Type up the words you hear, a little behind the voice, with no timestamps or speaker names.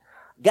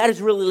God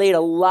has really laid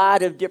a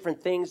lot of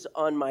different things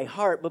on my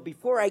heart. But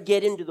before I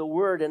get into the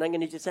Word, and I'm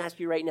going to just ask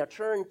you right now,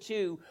 turn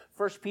to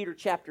 1 Peter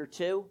chapter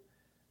 2.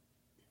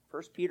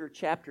 1 Peter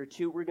chapter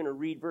 2, we're going to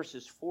read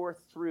verses 4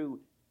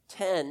 through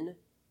 10.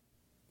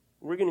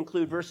 We're going to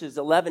include verses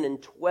 11 and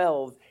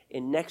 12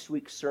 in next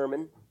week's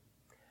sermon.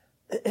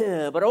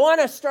 But I want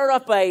to start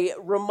off by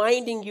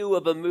reminding you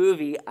of a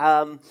movie.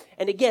 And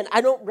again, I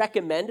don't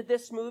recommend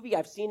this movie.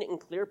 I've seen it in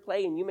Clear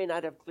Play, and you may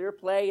not have Clear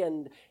Play.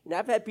 And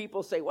I've had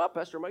people say, well,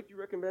 Pastor Mike, you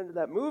recommended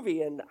that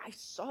movie, and I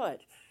saw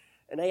it.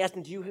 And I asked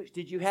them,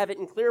 did you have it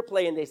in Clear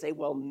Play? And they say,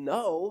 well,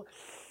 no.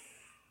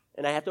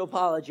 And I have to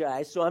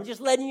apologize. So I'm just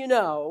letting you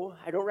know,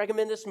 I don't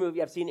recommend this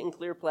movie. I've seen it in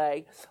Clear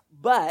Play.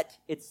 But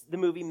it's the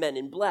movie Men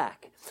in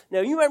Black.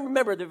 Now, you might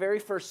remember the very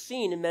first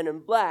scene in Men in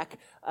Black,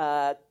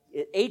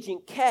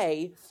 Agent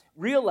K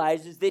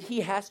realizes that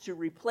he has to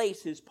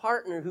replace his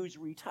partner who's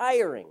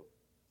retiring.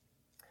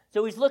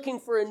 So he's looking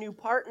for a new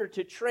partner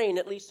to train,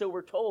 at least so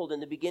we're told in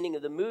the beginning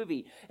of the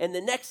movie. And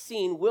the next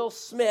scene, Will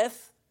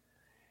Smith,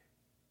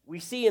 we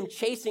see him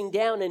chasing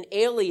down an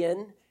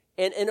alien.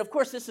 And of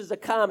course, this is a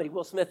comedy.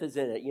 Will Smith is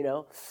in it, you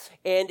know.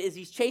 And as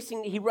he's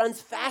chasing, he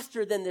runs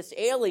faster than this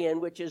alien,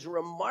 which is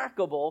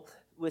remarkable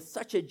with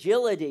such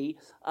agility.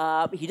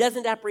 He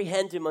doesn't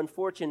apprehend him,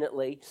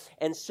 unfortunately.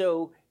 And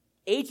so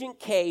Agent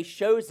K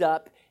shows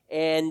up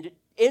and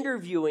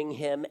interviewing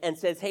him and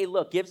says, hey,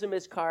 look, gives him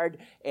his card,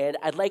 and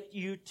I'd like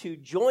you to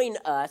join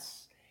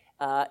us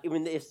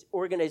in this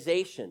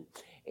organization.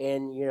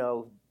 And, you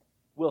know,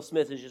 Will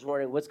Smith is just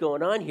wondering what's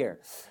going on here.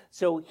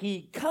 So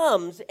he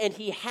comes, and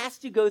he has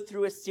to go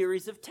through a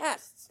series of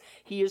tests.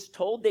 He is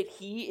told that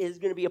he is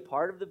going to be a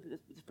part of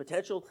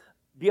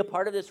be a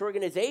part of this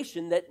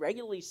organization that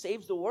regularly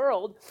saves the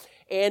world.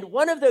 And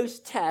one of those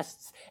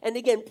tests, and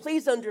again,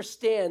 please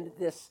understand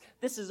this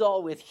is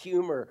all with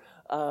humor.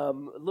 A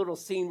little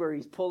scene where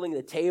he's pulling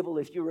the table,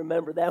 if you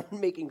remember that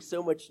one, making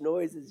so much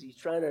noise as he's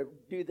trying to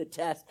do the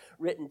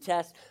written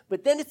test.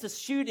 But then it's a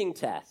shooting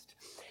test.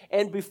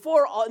 And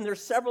and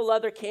there's several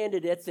other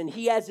candidates, and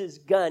he has his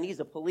gun.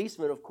 He's a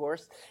policeman, of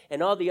course,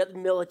 and all the other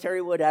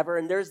military, whatever.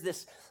 And there's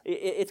this,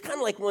 it's kind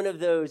of like one of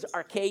those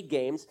arcade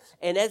games.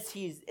 And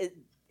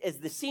as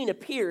the scene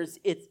appears,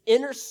 it's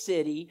inner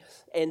city,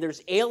 and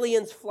there's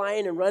aliens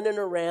flying and running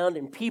around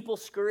and people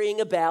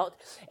scurrying about.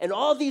 And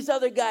all these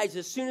other guys,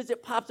 as soon as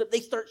it pops up, they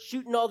start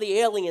shooting all the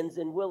aliens,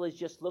 and Will is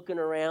just looking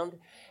around.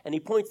 And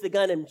he points the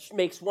gun and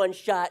makes one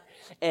shot.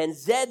 And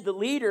Zed, the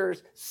leader,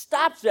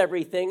 stops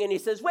everything, and he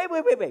says, wait.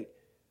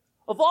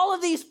 Of all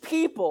of these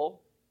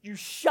people, you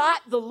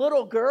shot the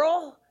little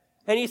girl?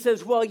 And he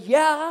says, well,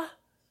 yeah.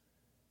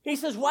 He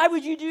says, why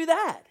would you do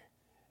that?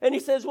 And he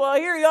says, well,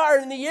 here you are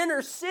in the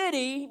inner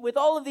city with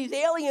all of these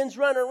aliens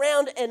running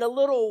around and a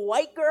little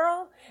white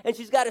girl, and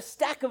she's got a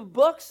stack of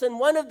books, and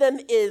one of them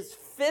is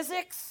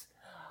physics.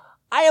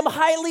 I am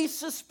highly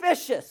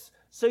suspicious.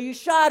 So you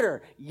shot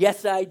her.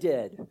 Yes, I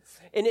did.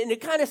 And it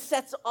kind of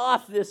sets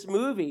off this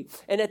movie.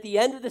 And at the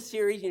end of the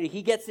series,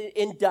 he gets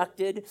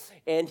inducted,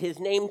 and his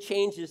name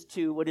changes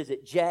to,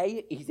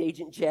 J? He's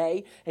Agent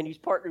J, and he's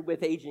partnered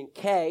with Agent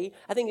K.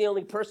 I think the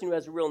only person who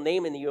has a real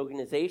name in the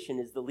organization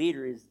is the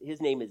leader. His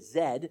name is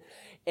Zed.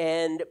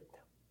 And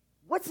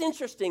what's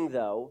interesting,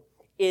 though,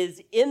 is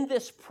in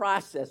this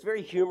process,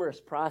 very humorous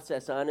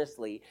process,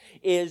 honestly,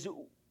 is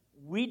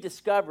we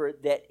discover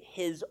that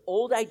his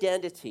old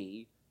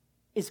identity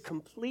is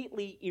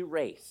completely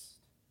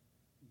erased.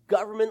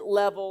 Government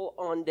level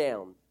on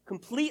down.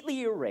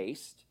 Completely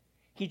erased.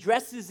 He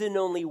dresses in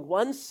only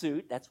one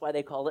suit. That's why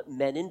they call it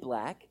Men in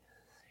Black.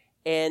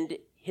 And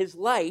his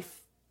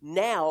life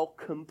now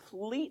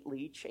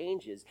completely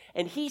changes.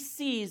 And he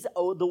sees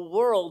the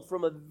world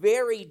from a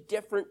very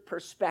different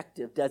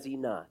perspective, does he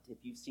not, if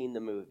you've seen the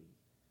movie?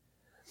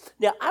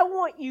 Now, I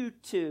want you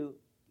to,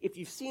 if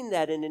you've seen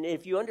that and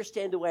if you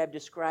understand the way I've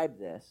described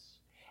this,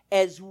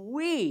 as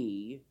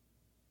we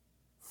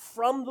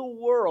from the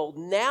world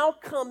now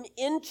come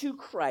into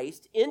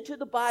Christ, into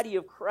the body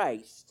of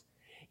Christ,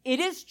 it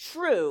is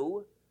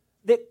true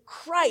that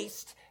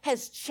Christ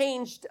has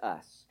changed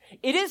us.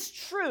 It is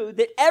true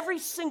that every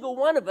single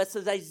one of us,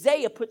 as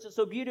Isaiah puts it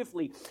so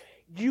beautifully,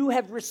 you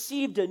have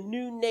received a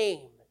new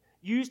name.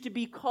 You used to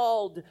be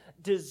called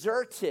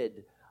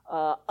deserted,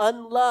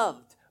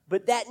 unloved,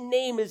 but that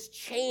name is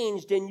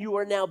changed and you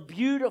are now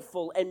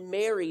beautiful and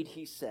married,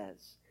 he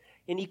says.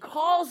 And he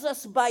calls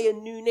us by a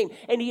new name.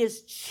 And he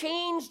has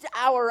changed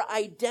our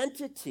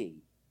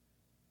identity.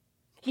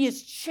 He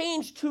has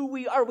changed who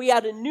we are. We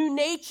had a new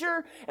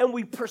nature, and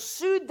we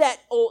pursued that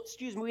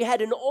we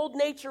had an old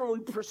nature, and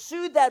we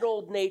pursued that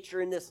old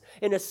nature in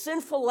a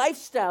sinful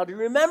lifestyle. Do you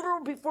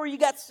remember before you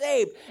got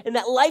saved, and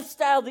that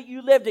lifestyle that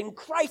you lived, and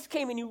Christ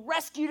came and he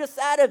rescued us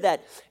out of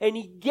that, and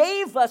he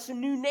gave us a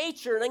new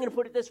nature, and I'm going to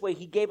put it this way,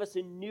 he gave us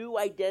a new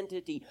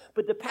identity.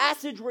 But the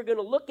passage we're going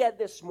to look at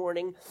this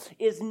morning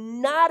is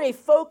not a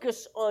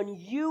focus on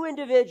you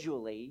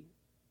individually.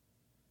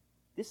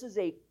 This is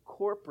a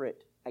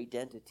corporate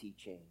identity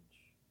change.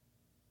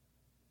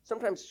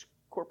 Sometimes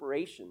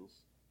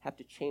corporations have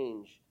to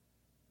change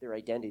their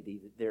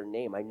identity, their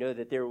name. I know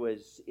that there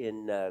was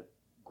in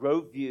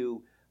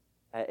Groveview,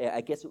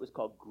 I guess it was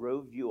called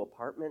Groveview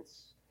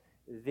Apartments.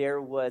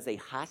 There was a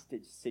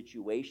hostage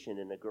situation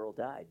and a girl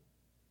died.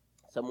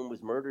 Someone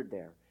was murdered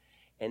there.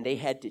 And they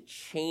had to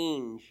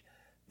change.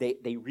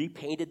 They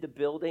repainted the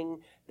building.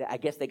 I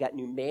guess they got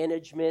new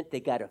management. They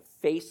got a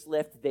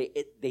facelift.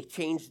 They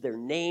changed their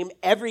name.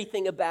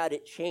 Everything about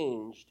it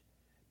changed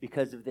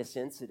because of this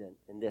incident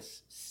and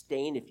this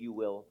stain, if you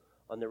will,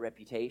 on their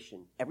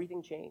reputation.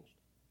 Everything changed.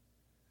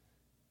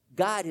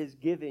 God has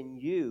given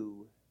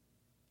you,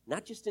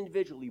 not just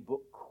individually, but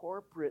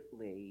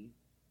corporately,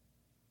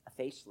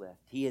 a facelift.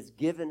 He has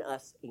given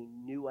us a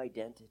new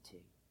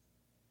identity.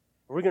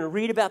 We're going to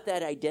read about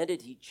that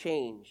identity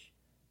change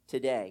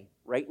today,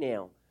 right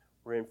now.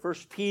 We're in 1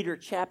 Peter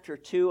chapter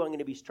 2. I'm going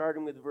to be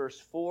starting with verse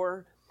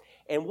 4.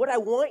 And what I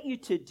want you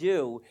to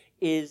do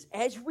is,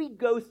 as we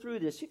go through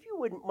this, if you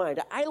wouldn't mind,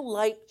 I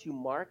like to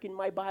mark in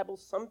my Bible.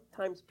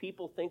 Sometimes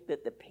people think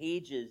that the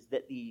pages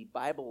that the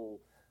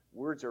Bible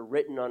words are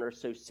written on are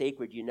so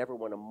sacred you never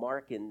want to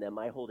mark in them.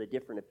 I hold a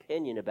different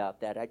opinion about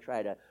that. I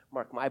try to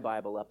mark my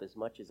Bible up as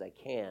much as I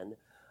can.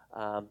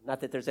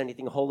 Not that there's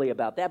anything holy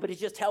about that, but it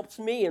just helps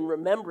me in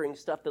remembering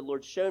stuff the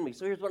Lord's shown me.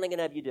 So here's what I'm going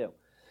to have you do.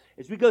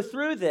 As we go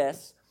through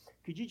this,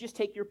 could you just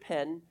take your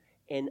pen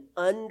and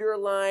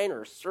underline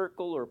or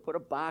circle or put a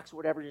box or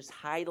whatever, just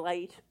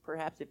highlight,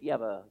 perhaps if you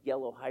have a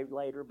yellow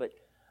highlighter, but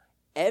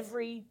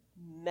every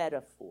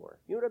metaphor.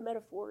 You know what a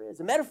metaphor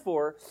is? A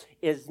metaphor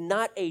is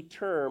not a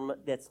term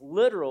that's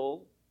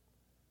literal,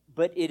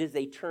 but it is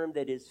a term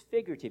that is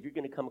figurative. You're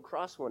going to come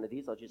across one of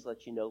these. I'll just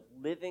let you know.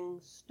 Living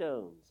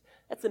stones.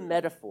 That's a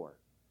metaphor.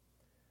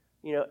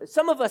 You know,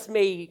 some of us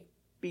may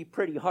be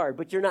pretty hard,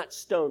 but you're not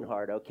stone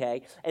hard,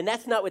 okay? And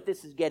that's not what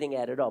this is getting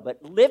at all.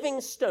 But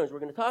living stones, we're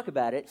going to talk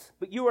about it,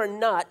 but you are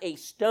not a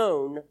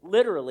stone,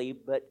 literally,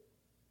 but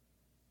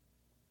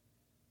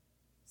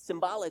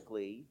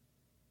symbolically,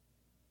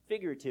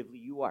 figuratively,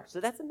 you are.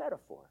 So that's a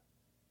metaphor.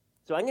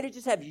 So I'm going to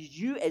just have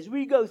you, as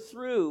we go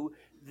through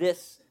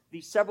these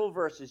several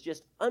verses,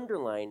 just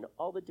underline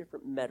all the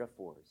different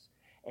metaphors.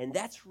 And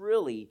that's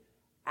really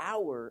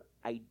our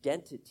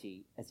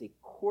identity as a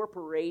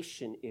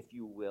corporation, if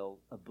you will,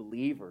 of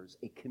believers,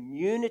 a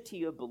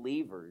community of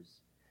believers.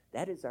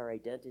 That is our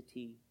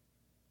identity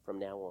from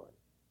now on.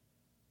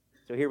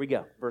 So here we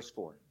go, verse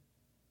 4.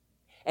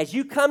 As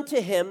you come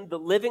to him, the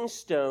living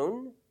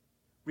stone,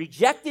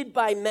 rejected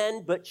by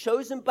men, but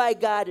chosen by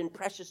God and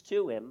precious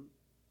to him,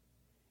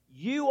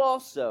 you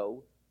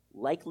also,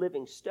 like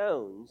living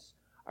stones,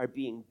 are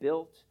being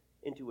built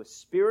into a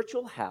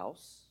spiritual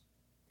house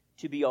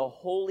to be a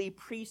holy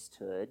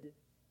priesthood,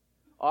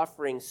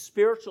 offering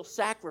spiritual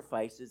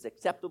sacrifices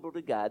acceptable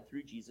to God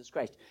through Jesus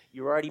Christ.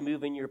 You're already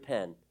moving your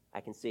pen. I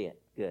can see it.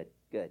 Good,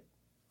 good.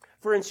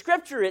 For in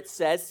Scripture it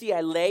says, see,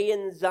 I lay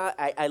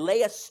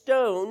a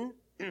stone,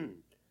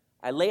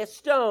 I lay a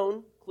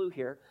stone, clue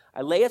here,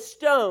 I lay a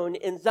stone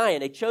in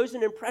Zion, a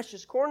chosen and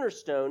precious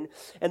cornerstone,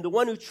 and the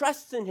one who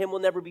trusts in him will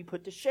never be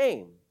put to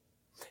shame.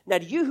 Now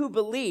to you who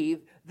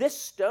believe, this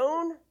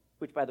stone,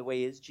 which by the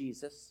way is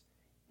Jesus,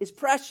 is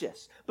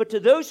precious. But to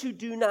those who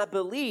do not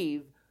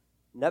believe,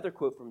 another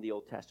quote from the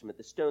Old Testament,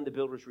 the stone the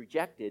builders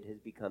rejected has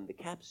become the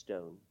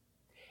capstone,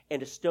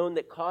 and a stone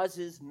that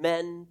causes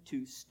men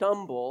to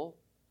stumble,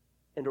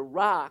 and a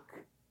rock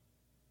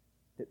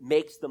that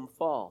makes them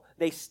fall.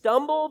 They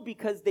stumble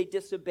because they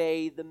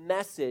disobey the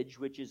message,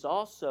 which is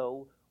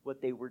also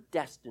what they were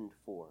destined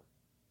for.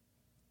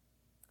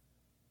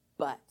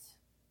 But,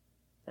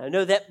 now I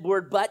know that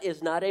word but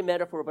is not a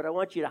metaphor, but I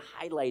want you to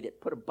highlight it,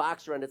 put a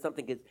box around it,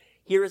 something, because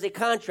here is a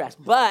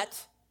contrast.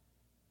 But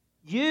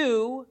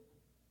you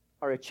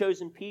are a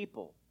chosen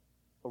people,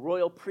 a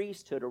royal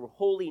priesthood, a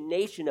holy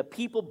nation, a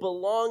people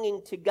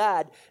belonging to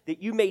God,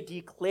 that you may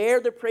declare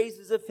the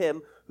praises of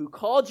him who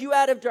called you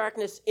out of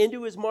darkness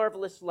into his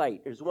marvelous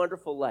light, his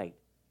wonderful light.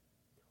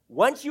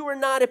 Once you were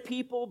not a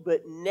people,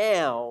 but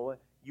now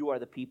you are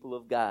the people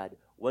of God.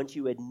 Once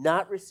you had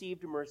not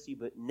received mercy,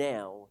 but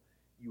now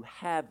you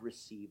have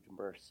received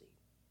mercy.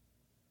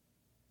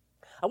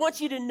 I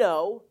want you to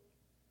know,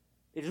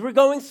 as we're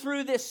going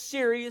through this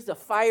series of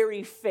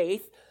Fiery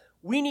Faith,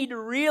 we need to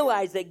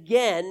realize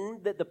again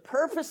that the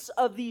purpose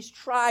of these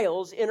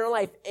trials in our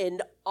life,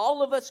 and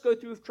all of us go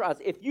through trials.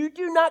 If you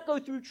do not go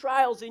through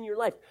trials in your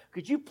life,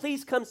 could you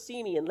please come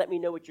see me and let me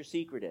know what your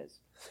secret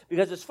is?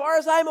 Because as far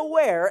as I'm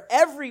aware,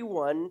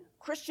 everyone,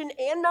 Christian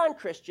and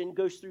non-Christian,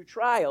 goes through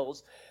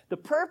trials. The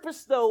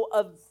purpose,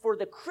 though, for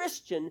the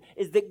Christian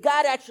is that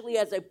God actually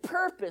has a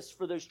purpose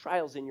for those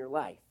trials in your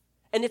life.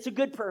 And it's a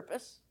good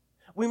purpose.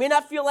 We may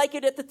not feel like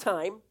it at the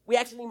time. We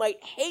actually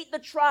might hate the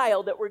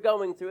trial that we're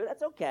going through.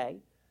 That's okay.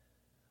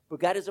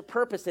 But God has a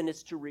purpose, and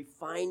it's to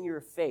refine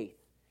your faith.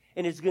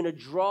 And it's going to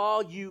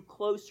draw you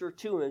closer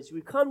to him. As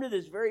we come to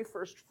this very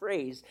first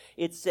phrase,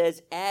 it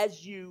says,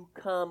 as you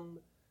come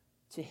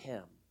to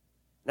him.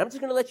 And I'm just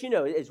going to let you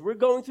know, as we're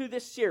going through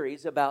this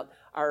series about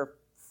our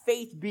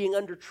faith being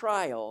under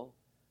trial,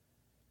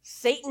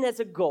 Satan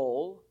has a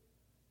goal.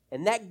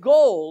 And that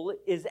goal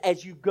is,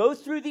 as you go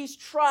through these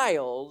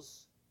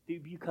trials, you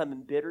become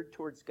embittered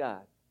towards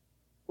God,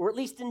 or at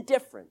least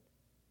indifferent.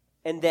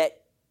 and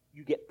that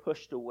you get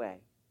pushed away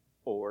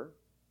or,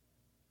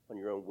 on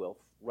your own will,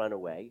 run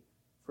away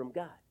from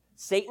God.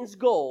 Satan's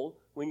goal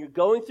when you're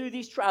going through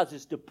these trials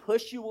is to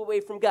push you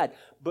away from God.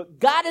 But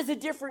God has a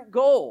different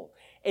goal.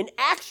 And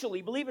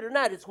actually, believe it or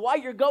not, it's why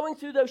you're going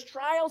through those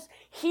trials.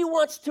 He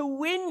wants to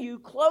win you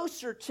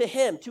closer to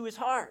him, to his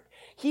heart.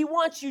 He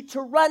wants you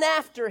to run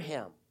after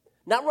him.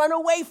 Not run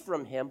away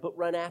from him, but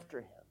run after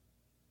him.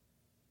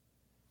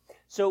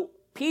 So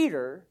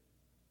Peter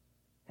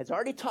has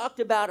already talked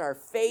about our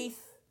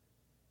faith.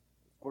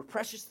 More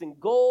precious than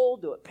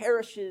gold, though it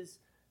perishes.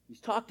 He's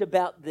talked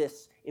about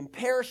this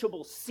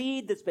imperishable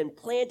seed that's been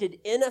planted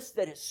in us,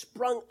 that has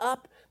sprung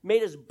up,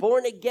 made us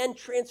born again,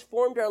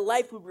 transformed our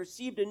life. We've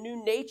received a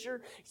new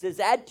nature. He says,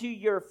 add to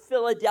your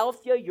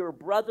Philadelphia, your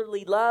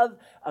brotherly love,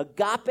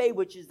 agape,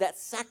 which is that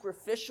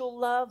sacrificial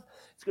love.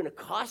 It's going to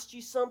cost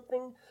you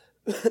something.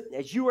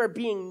 As you are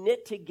being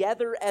knit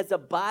together as a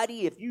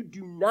body, if you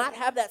do not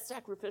have that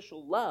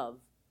sacrificial love,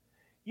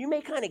 you may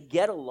kind of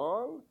get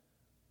along,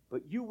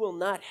 but you will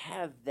not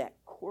have that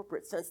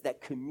corporate sense,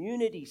 that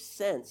community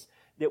sense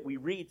that we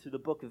read through the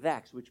book of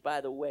Acts, which, by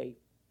the way,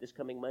 this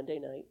coming Monday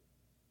night,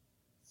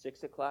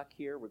 6 o'clock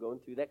here, we're going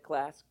through that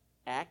class,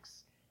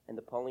 Acts and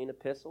the Pauline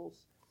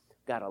epistles.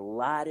 Got a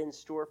lot in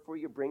store for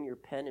you. Bring your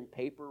pen and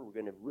paper. We're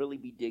going to really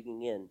be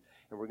digging in,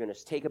 and we're going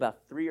to take about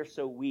 3 or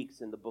so weeks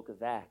in the book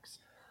of Acts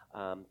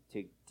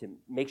to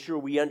make sure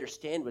we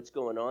understand what's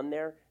going on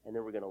there, and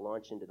then we're going to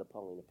launch into the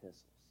Pauline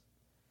epistles.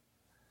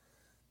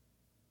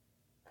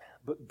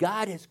 But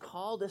God has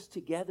called us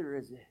together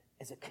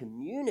as a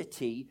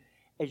community,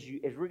 as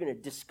we're going to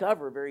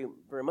discover very,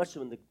 very much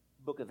so in the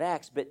book of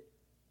Acts. But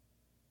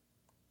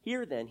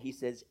here then, he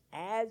says,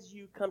 as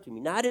you come to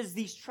me, not as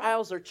these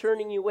trials are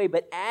turning you away,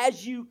 but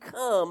as you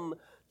come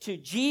to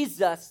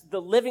Jesus,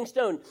 the living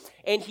stone.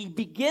 And he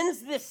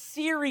begins this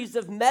series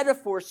of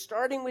metaphors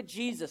starting with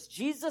Jesus.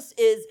 Jesus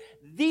is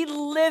the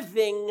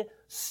living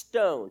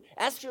stone.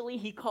 Actually,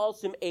 he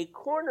calls him a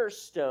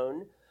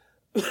cornerstone.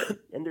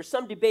 And there's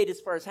some debate as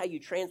far as how you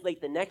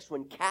translate the next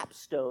one,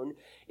 capstone.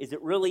 Is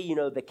it really,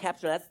 the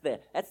capstone?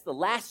 That's the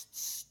last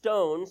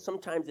stone.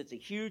 Sometimes it's a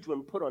huge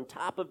one put on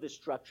top of the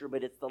structure,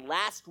 but it's the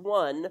last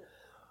one.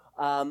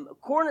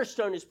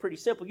 Cornerstone is pretty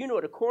simple. You know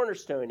what a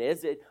cornerstone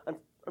is.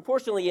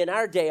 Unfortunately, in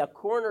our day, a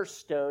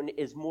cornerstone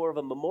is more of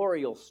a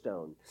memorial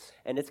stone.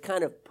 And it's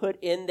kind of put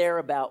in there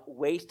about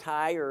waist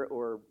high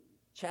or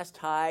chest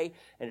high,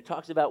 and it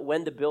talks about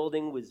when the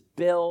building was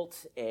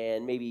built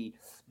and maybe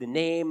the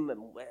name,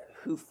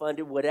 who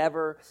funded,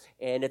 whatever,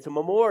 and it's a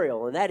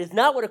memorial. And that is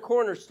not what a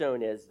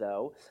cornerstone is,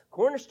 though.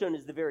 Cornerstone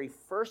is the very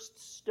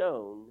first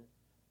stone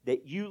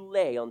that you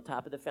lay on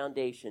top of the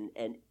foundation,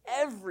 and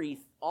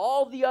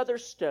all the other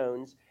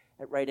stones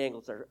at right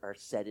angles are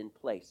set in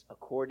place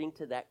according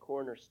to that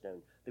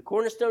cornerstone. The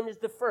cornerstone is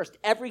the first.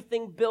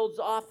 Everything builds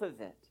off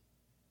of it.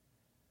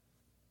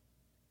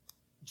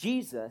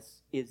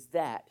 Jesus is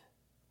that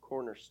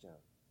cornerstone.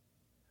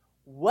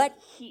 What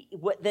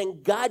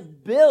then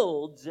God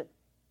builds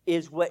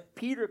is what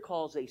Peter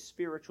calls a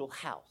spiritual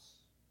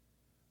house.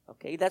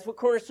 Okay, that's what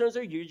cornerstones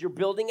are used. You're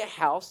building a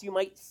house. You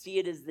might see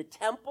it as the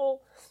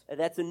temple.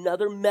 That's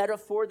another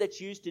metaphor that's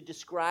used to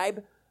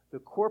describe the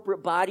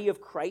corporate body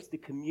of Christ, the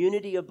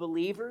community of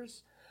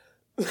believers.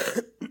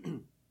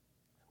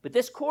 But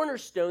this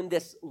cornerstone,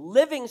 this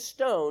living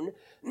stone,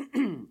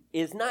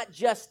 is not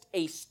just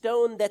a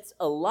stone that's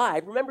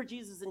alive. Remember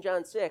Jesus in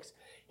John 6,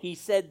 he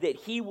said that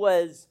he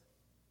was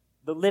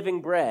the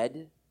living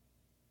bread.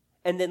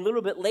 And then a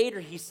little bit later,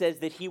 he says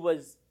that he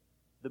was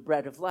the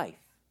bread of life.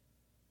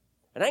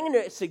 And I'm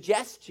going to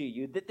suggest to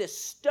you that this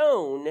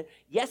stone,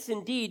 yes,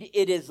 indeed,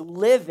 it is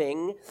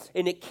living,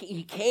 and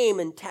he came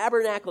and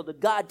tabernacled,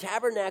 God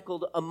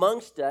tabernacled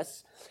amongst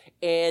us,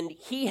 and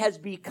he has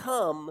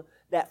become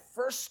that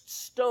first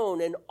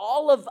stone, and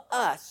all of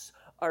us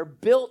are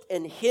built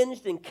and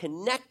hinged and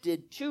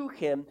connected to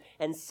him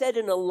and set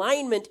in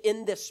alignment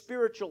in this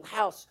spiritual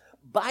house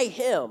by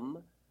him.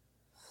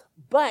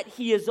 But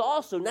he is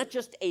also not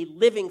just a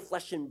living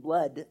flesh and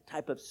blood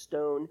type of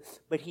stone,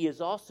 but he is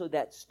also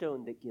that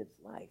stone that gives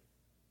life,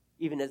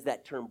 even as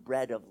that term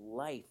bread of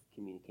life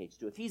communicates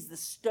to us. He's the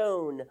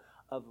stone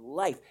of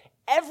life.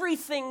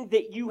 Everything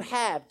that you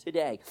have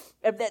today,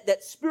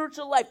 that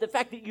spiritual life, the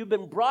fact that you've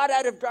been brought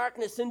out of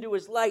darkness into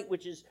his light,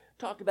 which is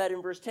talked about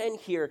in verse 10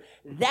 here,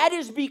 that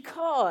is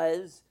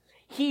because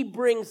he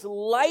brings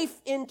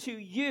life into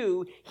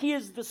you. He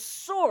is the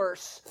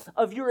source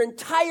of your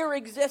entire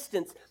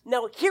existence.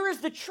 Now, here is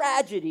the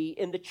tragedy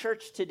in the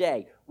church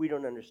today. We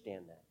don't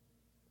understand that.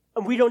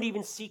 And we don't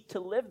even seek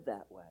to live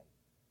that way.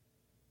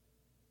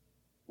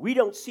 We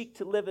don't seek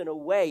to live in a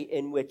way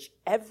in which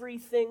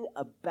everything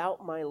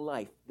about my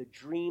life, the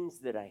dreams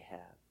that I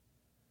have,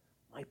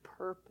 my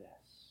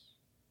purpose,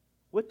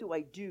 what do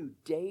I do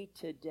day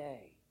to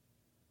day,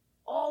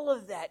 all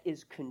of that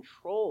is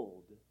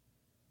controlled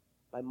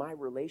by my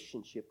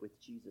relationship with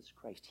Jesus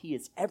Christ. He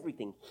is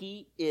everything.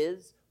 He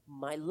is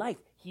my life.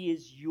 He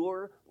is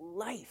your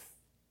life.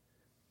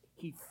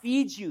 He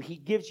feeds you. He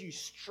gives you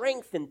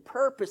strength and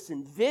purpose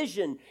and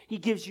vision. He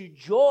gives you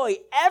joy.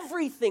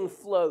 Everything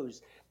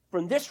flows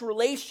from this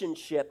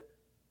relationship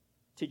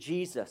to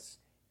Jesus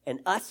and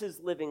us as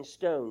living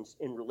stones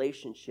in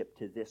relationship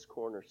to this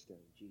cornerstone,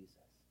 Jesus.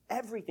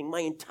 Everything,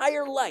 my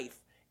entire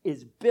life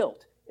is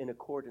built in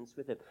accordance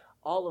with him.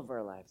 All of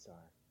our lives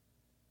are.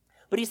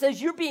 But he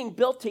says you're being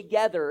built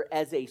together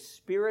as a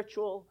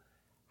spiritual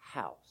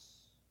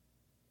house.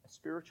 A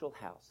spiritual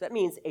house. That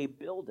means a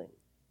building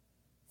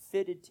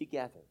fitted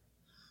together.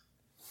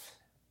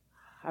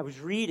 I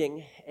was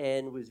reading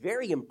and was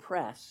very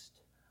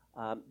impressed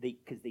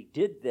because they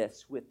did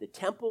this with the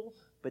temple,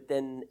 but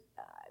then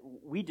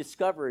we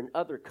discover in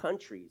other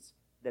countries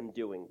them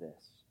doing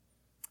this.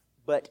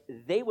 But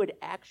they would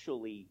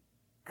actually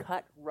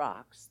cut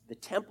rocks, the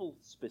temple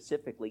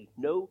specifically,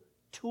 no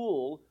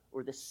tool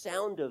or the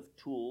sound of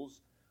tools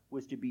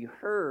was to be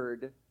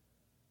heard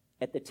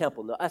at the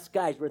temple. Now, us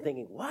guys were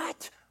thinking,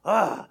 what?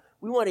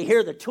 We want to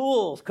hear the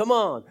tools. Come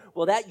on.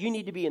 Well, that you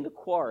need to be in the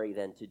quarry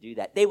then to do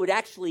that. They would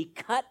actually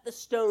cut the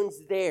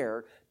stones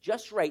there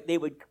just right. They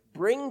would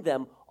bring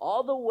them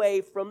all the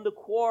way from the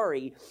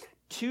quarry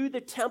to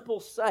the temple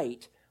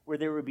site where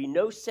there would be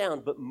no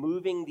sound but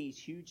moving these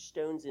huge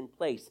stones in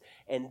place.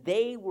 And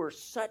they were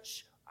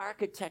such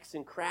architects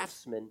and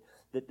craftsmen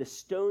that the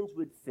stones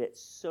would fit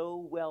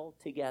so well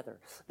together.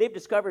 They've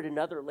discovered in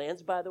other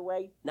lands, by the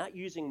way, not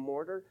using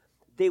mortar,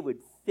 they would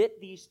fit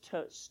these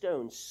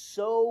stones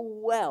so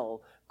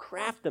well,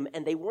 craft them,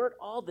 and they weren't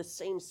all the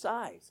same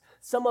size.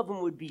 Some of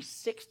them would be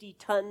 60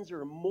 tons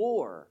or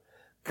more,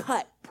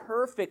 cut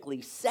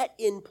perfectly, set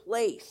in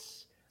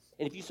place.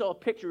 And if you saw a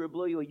picture, it would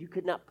blow you away. You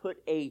could not put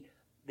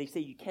they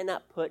say you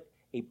cannot put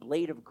a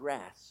blade of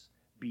grass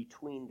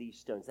between these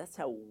stones. That's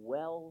how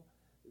well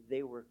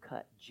they were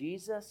cut.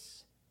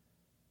 Jesus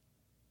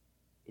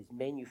is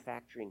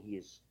manufacturing, he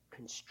is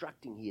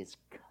constructing, he is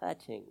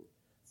cutting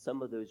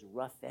some of those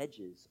rough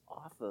edges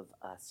off of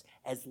us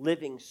as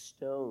living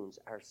stones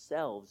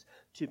ourselves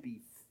to be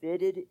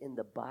fitted in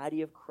the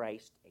body of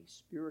Christ, a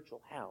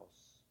spiritual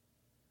house,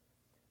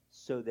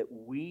 so that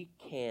we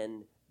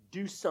can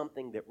do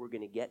something that we're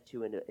going to get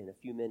to in a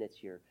few minutes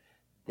here,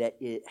 that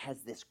it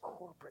has this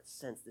corporate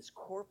sense, this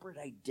corporate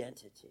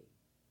identity.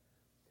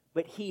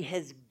 But he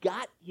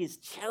is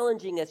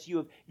challenging us.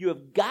 You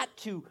have got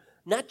to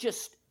not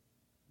just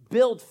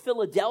build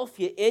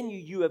Philadelphia in you.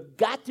 You have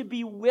got to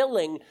be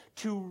willing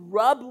to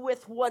rub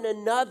with one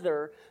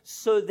another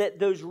so that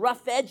those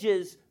rough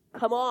edges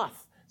come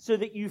off, so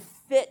that you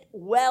fit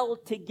well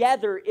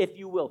together, if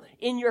you will,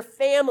 in your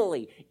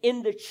family,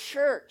 in the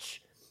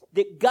church,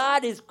 that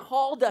God has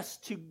called us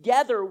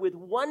together with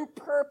one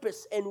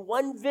purpose and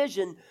one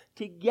vision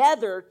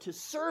together to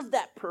serve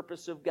that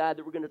purpose of God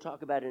that we're going to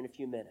talk about in a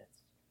few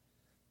minutes.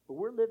 But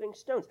we're living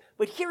stones.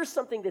 But here's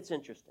something that's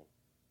interesting.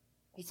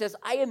 He says,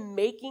 I am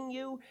making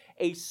you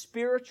a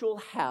spiritual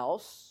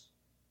house.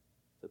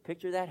 So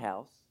picture that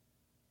house.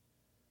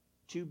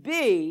 To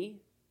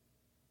be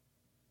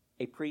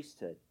a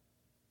priesthood.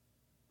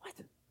 What?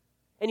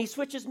 And he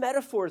switches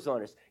metaphors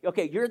on us.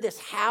 Okay, you're this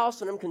house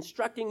and I'm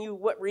constructing you.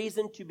 What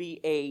reason? To be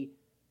a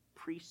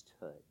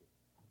priesthood.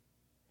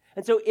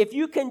 And so if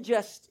you can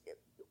just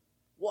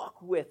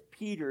walk with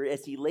Peter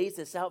as he lays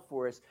this out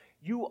for us,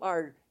 you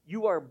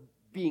are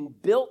being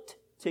built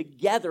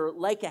together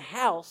like a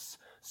house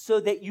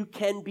so that you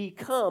can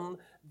become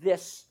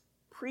this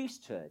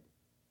priesthood.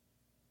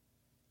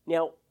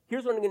 Now,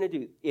 here's what I'm going to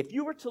do. If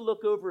you were to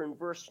look over in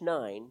verse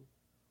 9,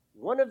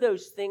 one of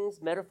those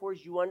things,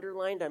 metaphors you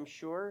underlined, I'm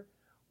sure,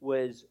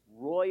 was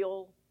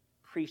royal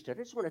priesthood.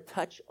 I just want to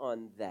touch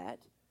on that.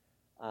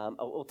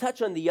 We'll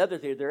touch on the other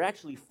there. There are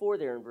actually 4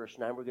 there in verse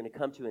 9 we're going to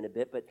come to in a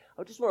bit, but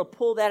I just want to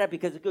pull that up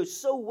because it goes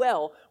so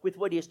well with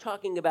what he is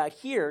talking about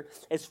here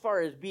as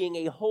far as being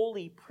a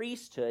holy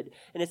priesthood.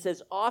 And it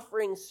says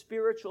offering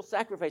spiritual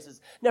sacrifices.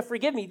 Now,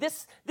 forgive me,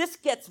 this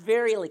gets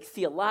very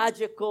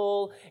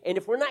theological, and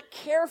if we're not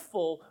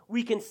careful,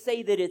 we can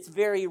say that it's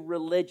very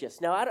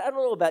religious. Now, I don't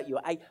know about you.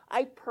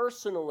 I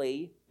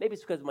personally, maybe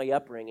it's because of my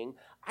upbringing,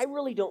 I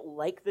really don't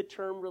like the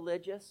term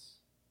religious.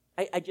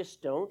 I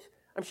just don't.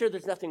 I'm sure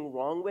there's nothing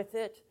wrong with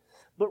it,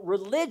 but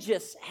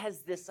religious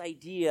has this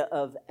idea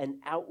of an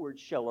outward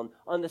show.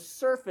 On the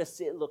surface,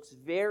 it looks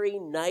very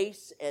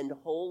nice and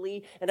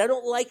holy, and I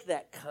don't like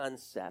that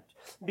concept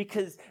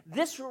because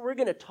this, what we're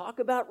going to talk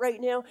about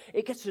right now,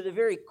 it gets to the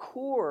very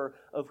core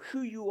of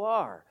who you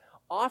are.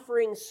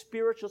 Offering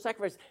spiritual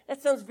sacrifice.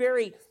 That sounds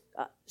very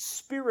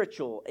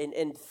spiritual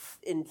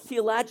and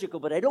theological,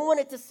 but I don't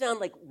want it to sound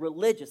like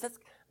religious.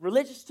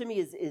 Religious to me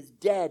is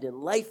dead and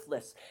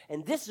lifeless,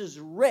 and this is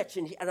rich,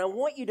 and I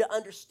want you to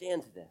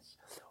understand this.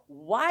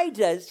 Why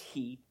does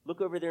he, look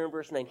over there in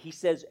verse 9, he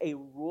says a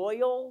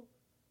royal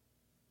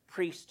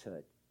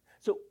priesthood.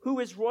 So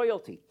who is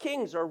royalty?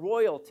 Kings are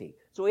royalty.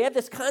 So we have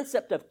this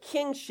concept of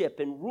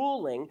kingship and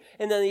ruling,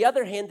 and on the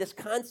other hand, this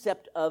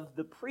concept of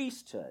the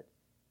priesthood.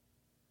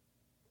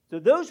 So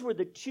those were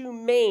the two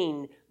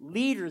main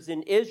leaders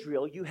in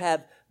Israel. You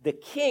have the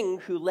king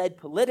who led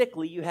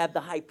politically. You have the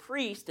high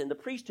priest and the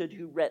priesthood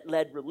who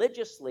led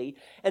religiously.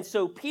 And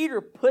so Peter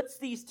puts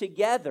these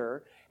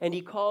together, and he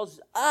calls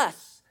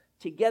us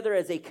together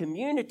as a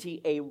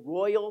community a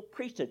royal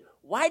priesthood.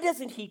 Why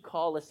doesn't he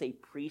call us a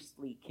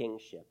priestly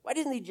kingship? Why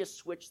doesn't he just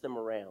switch them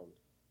around?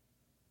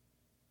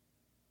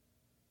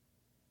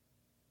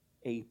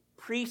 A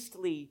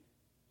priestly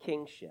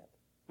kingship,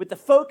 with the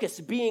focus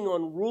being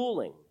on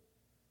ruling.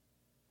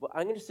 Well,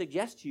 I'm going to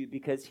suggest to you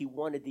because he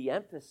wanted the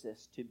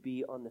emphasis to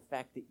be on the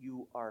fact that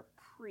you are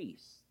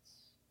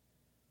priests.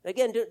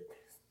 Again,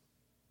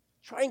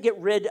 try and get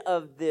rid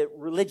of the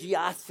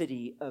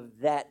religiosity of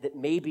that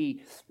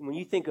maybe when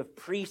you think of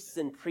priests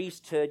and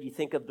priesthood, you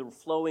think of the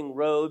flowing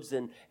robes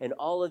and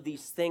all of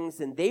these things.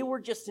 And they were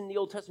just in the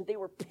Old Testament, they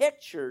were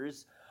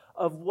pictures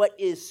of what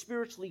is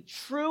spiritually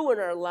true in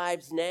our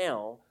lives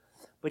now.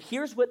 But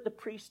here's what the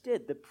priest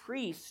did. The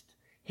priest,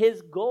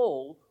 his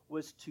goal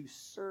was to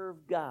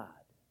serve God.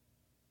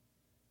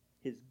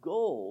 His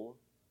goal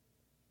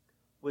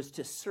was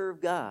to serve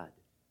God.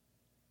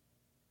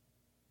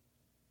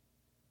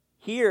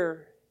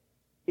 Here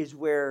is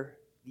where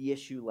the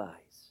issue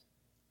lies.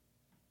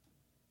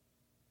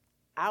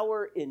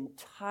 Our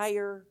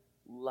entire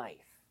life,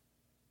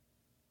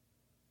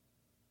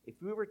 if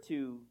I were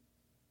to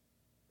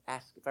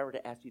ask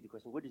you the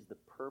question, what is the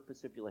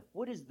purpose of your life?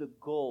 What is the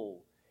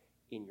goal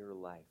in your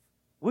life?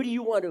 What do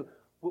you want to,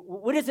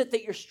 what is it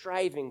that you're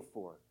striving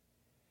for?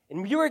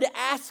 And if you were to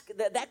ask,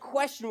 that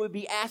question would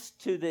be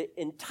asked to the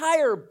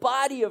entire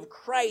body of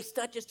Christ,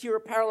 not just here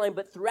at Powerline,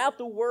 but throughout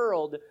the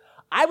world.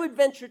 I would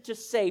venture to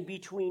say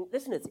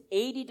it's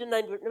 80 to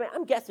 90%,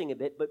 I'm guessing a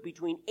bit, but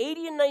between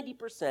 80 and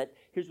 90%,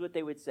 here's what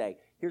they would say.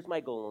 Here's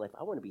my goal in life.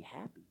 I want to be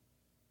happy.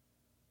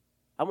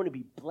 I want to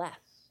be blessed.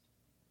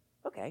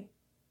 Okay.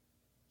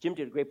 Jim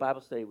did a great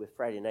Bible study with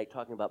Friday night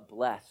talking about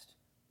blessed,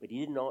 but he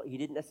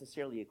didn't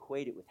necessarily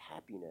equate it with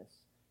happiness,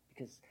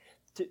 because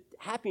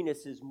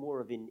happiness is more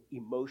of an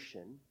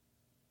emotion.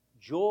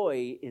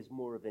 Joy is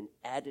more of an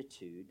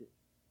attitude.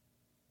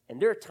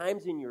 And there are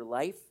times in your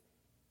life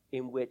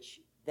in which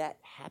that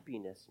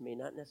happiness may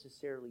not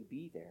necessarily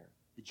be there.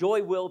 The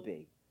joy will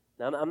be.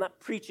 Now, I'm not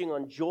preaching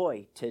on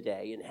joy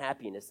today and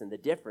happiness and the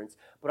difference,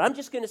 but I'm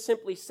just going to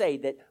simply say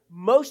that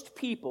most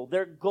people,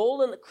 their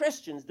goal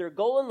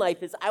in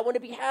life is, I want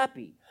to be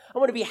happy. I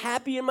want to be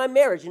happy in my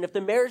marriage. And if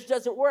the marriage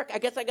doesn't work, I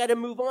guess I got to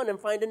move on and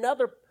find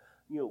another,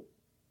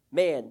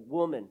 man,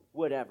 woman,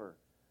 whatever.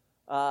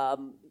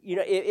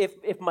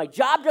 If my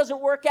job doesn't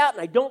work out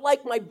and I don't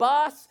like my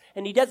boss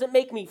and he doesn't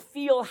make me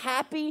feel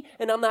happy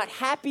and I'm not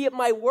happy at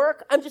my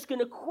work, I'm just going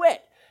to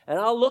quit and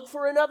I'll look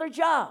for another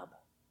job.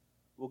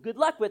 Well, good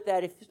luck with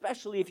that,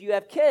 especially if you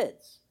have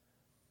kids.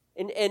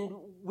 And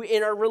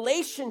in our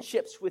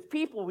relationships with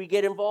people, we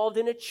get involved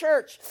in a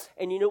church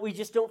and, we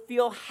just don't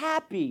feel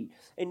happy.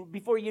 And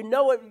before you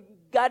know it,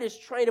 God is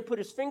trying to put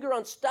his finger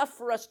on stuff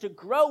for us to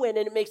grow in,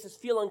 and it makes us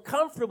feel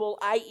uncomfortable,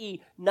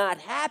 i.e. not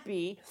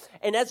happy.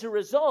 And as a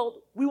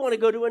result, we want to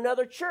go to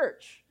another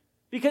church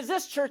because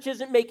this church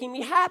isn't making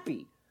me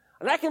happy.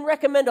 And I can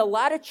recommend a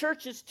lot of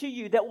churches to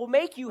you that will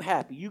make you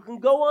happy. You can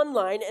go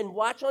online and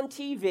watch on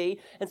TV,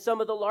 and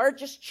some of the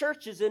largest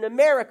churches in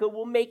America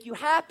will make you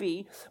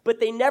happy,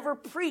 but they never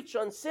preach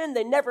on sin.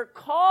 They never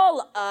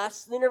call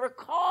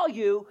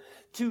you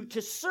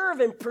to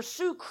serve and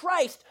pursue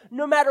Christ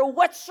no matter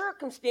what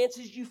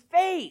circumstances you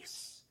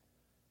face.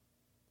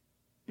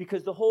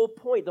 Because the whole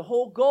point, the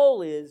whole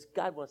goal is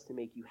God wants to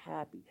make you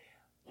happy.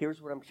 Here's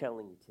what I'm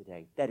telling you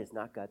today. That is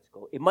not God's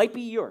goal. It might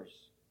be yours.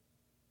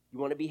 You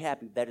want to be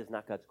happy. That is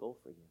not God's goal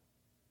for you.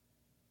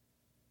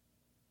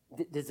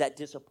 Does that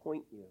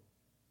disappoint you?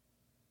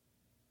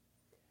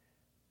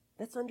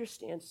 Let's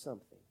understand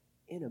something.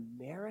 In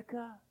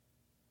America,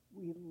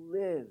 we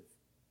live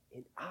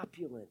in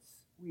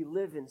opulence. We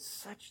live in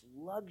such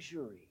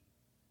luxury.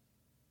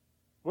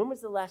 When was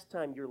the last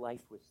time your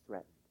life was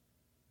threatened?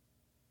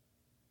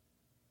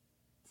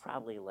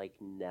 Probably like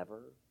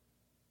never.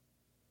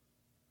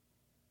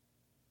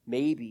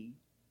 Maybe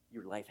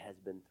your life has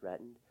been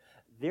threatened.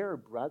 There are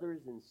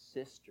brothers and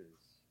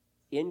sisters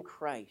in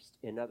Christ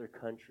in other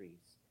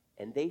countries,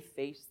 and they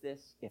face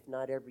this, if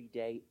not every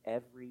day,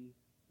 every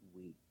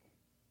week.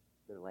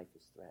 Their life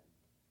is threatened.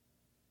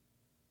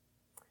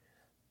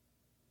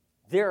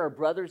 There are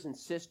brothers and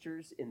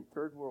sisters in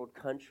third world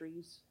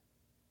countries,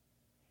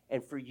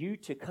 and for you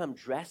to come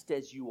dressed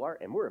as you are,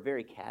 and we're a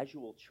very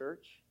casual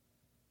church,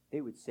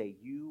 they would say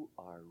you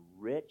are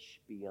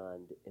rich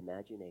beyond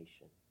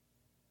imagination,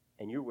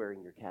 and you're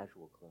wearing your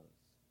casual clothes.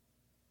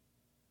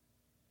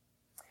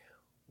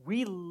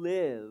 We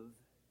live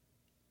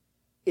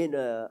in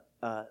a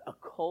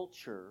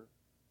culture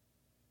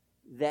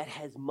that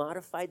has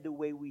modified the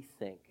way we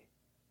think.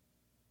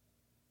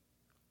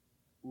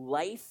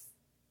 Life,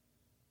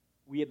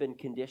 we have been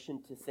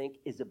conditioned to think,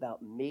 is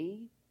about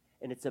me,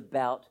 and it's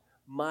about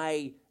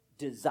my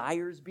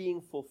desires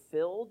being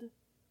fulfilled.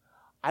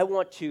 I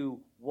want to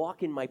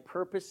walk in my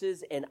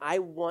purposes, and I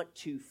want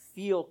to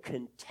feel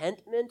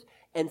contentment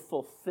and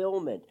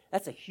fulfillment.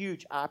 That's a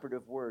huge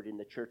operative word in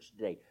the church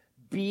today.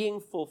 Being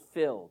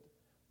fulfilled,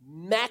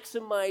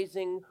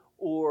 maximizing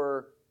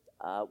or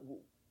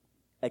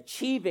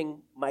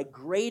achieving my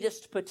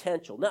greatest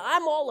potential. Now,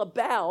 I'm all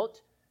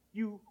about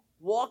you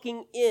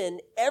walking in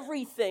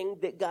everything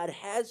that God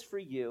has for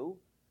you,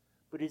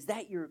 but is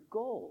that your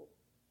goal?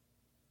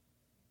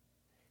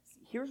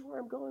 Here's where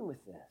I'm going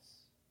with this.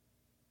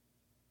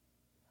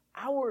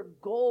 Our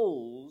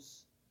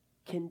goals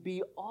can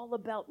be all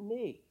about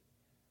me,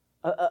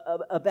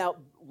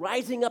 about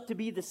rising up to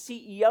be the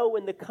CEO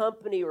in the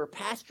company, or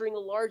pastoring the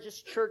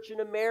largest church in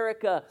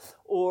America,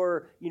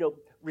 or,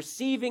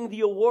 receiving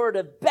the award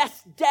of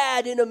best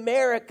dad in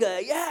America.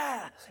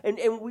 Yeah.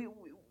 And we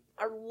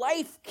our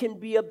life can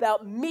be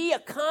about me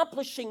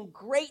accomplishing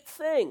great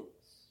things.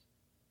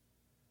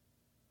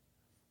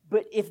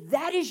 But if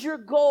that is your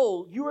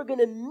goal, you are going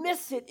to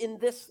miss it in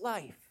this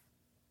life.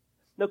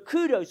 Now,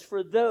 kudos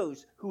for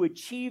those who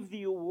achieve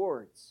the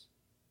awards.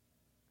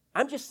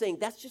 I'm just saying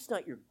that's just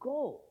not your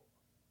goal.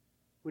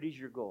 What is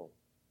your goal?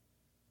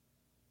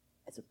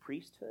 As a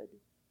priesthood,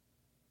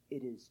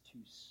 it is to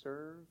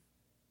serve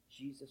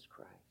Jesus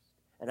Christ.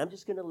 And I'm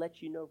just going to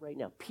let you know right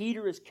now,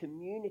 Peter is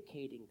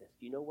communicating this.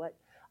 You know what?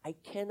 I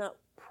cannot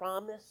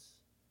promise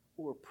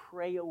or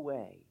pray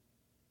away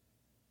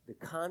the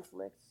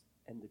conflicts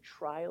and the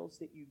trials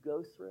that you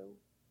go through.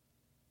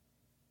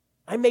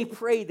 I may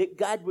pray that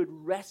God would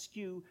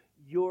rescue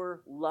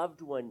your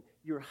loved one,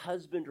 your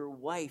husband or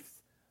wife,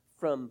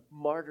 from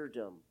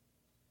martyrdom.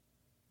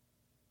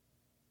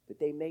 But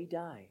they may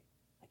die.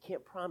 I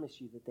can't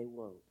promise you that they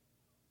won't.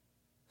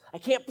 I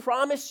can't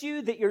promise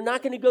you that you're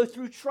not going to go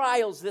through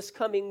trials this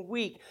coming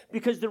week,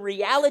 because the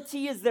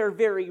reality is they're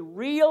very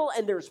real,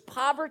 and there's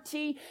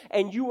poverty,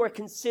 and you are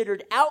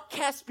considered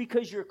outcasts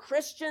because you're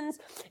Christians.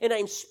 And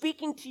I'm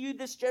speaking to you,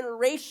 this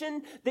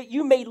generation, that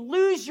you may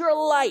lose your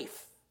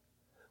life.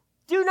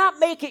 Do not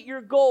make it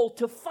your goal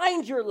to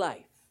find your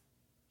life.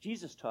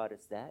 Jesus taught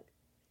us that.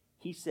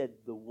 He said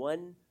the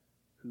one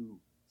who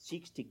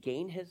seeks to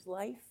gain his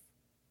life,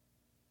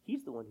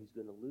 he's the one who's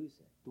going to lose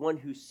it.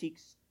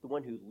 The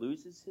one who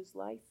loses his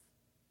life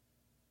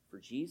for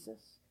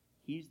Jesus,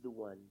 he's the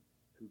one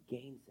who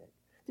gains it.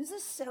 Does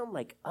this sound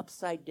like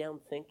upside down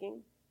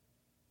thinking?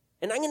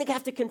 And I'm going to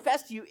have to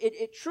confess to you,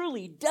 it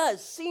truly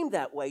does seem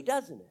that way,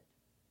 doesn't it?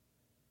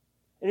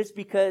 And it's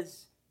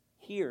because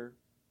here,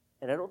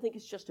 and I don't think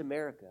it's just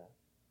America,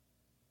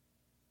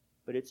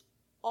 but it's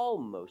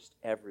almost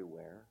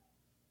everywhere,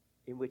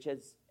 in which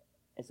as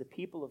a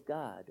people of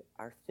God,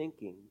 our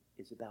thinking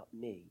is about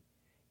me.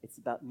 It's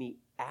about me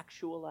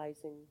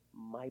actualizing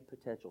my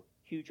potential.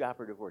 Huge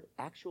operative word.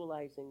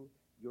 Actualizing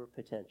your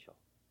potential.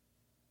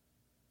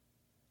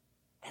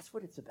 That's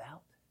what it's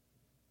about.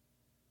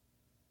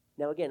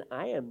 Now again,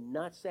 I am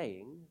not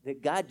saying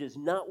that God does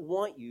not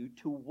want you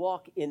to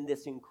walk in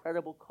this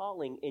incredible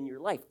calling in your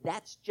life.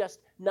 That's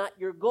just not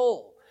your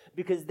goal,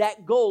 because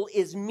that goal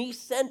is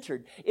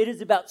me-centered. It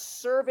is about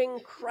serving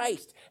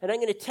Christ. And I'm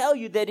going to tell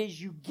you that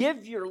as you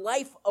give your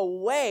life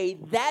away,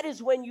 that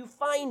is when you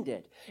find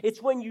it.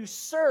 It's when you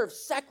serve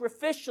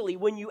sacrificially,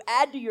 when you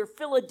add to your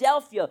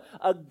Philadelphia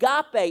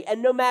agape,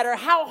 and no matter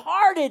how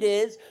hard it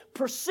is,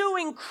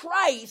 pursuing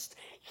Christ,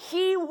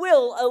 He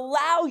will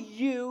allow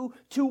you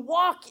to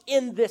walk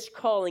in this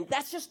calling.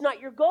 That's just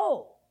not your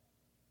goal.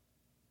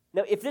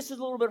 Now, if this is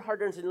a little bit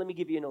harder, let me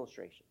give you an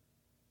illustration.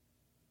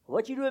 I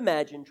want you to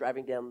imagine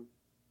driving down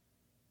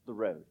the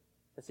road,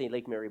 let's say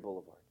Lake Mary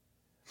Boulevard,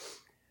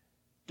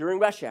 during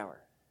rush hour.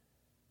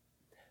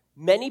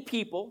 Many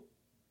people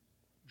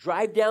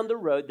drive down the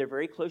road, they're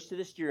very close to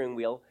the steering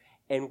wheel,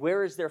 and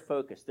where is their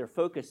focus? Their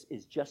focus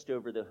is just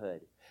over the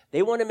hood.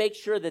 They want to make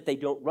sure that they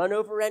don't run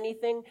over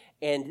anything,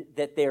 and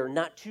that they're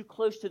not too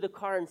close to the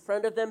car in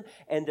front of them,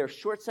 and they're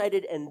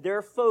short-sighted, and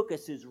their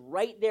focus is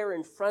right there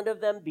in front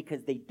of them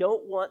because they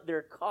don't want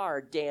their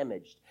car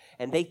damaged.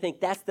 And they think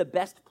that's the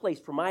best place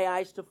for my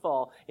eyes to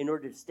fall in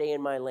order to stay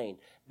in my lane.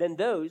 Then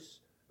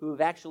those who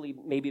have actually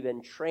maybe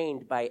been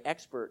trained by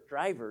expert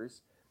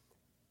drivers,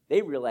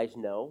 they realize,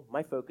 no,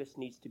 my focus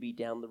needs to be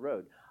down the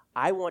road.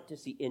 I want to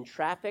see in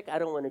traffic, I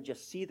don't want to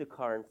just see the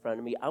car in front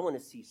of me. I want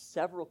to see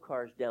several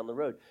cars down the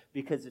road,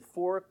 because if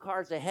 4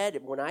 cars ahead,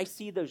 when I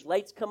see those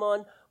lights come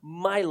on,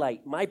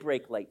 my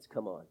brake lights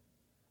come on.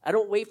 I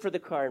don't wait for the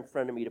car in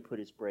front of me to put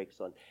his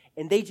brakes on.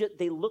 And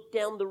they look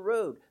down the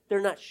road. They're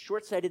not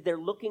short-sighted. They're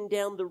looking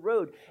down the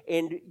road.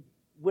 And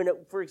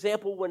for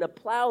example, when a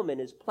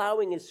plowman is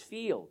plowing his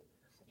field,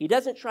 he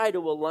doesn't try to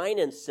align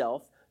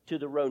himself to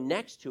the row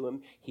next to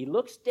him. He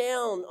looks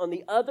down on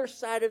the other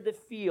side of the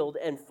field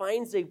and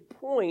finds a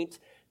point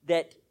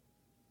that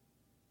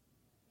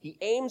he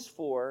aims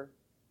for,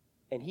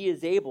 and he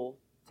is able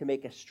to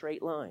make a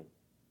straight line.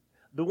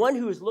 The one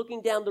who is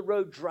looking down the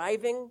road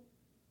driving,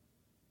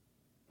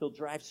 he'll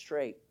drive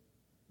straight.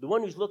 The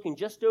one who's looking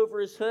just over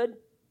his hood,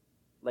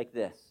 like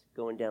this,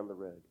 going down the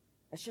road.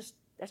 That's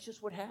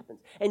just what happens.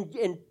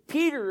 And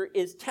Peter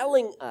is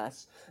telling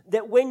us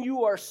that when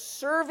you are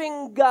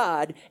serving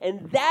God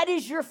and that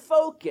is your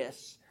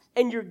focus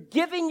and you're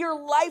giving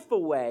your life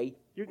away,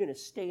 you're going to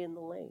stay in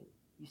the lane.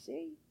 You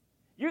see?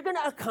 You're going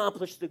to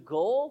accomplish the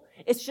goal.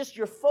 It's just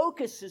your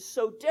focus is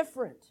so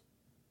different.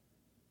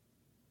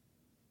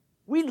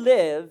 We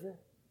live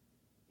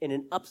in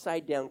an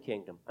upside-down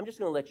kingdom. I'm just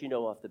going to let you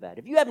know off the bat.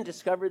 If you haven't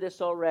discovered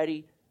this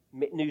already,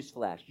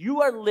 newsflash.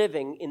 You are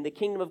living in the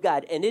kingdom of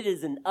God, and it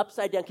is an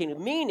upside-down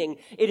kingdom, meaning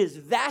it is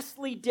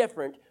vastly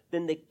different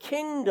than the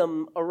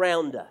kingdom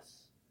around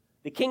us,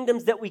 the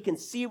kingdoms that we can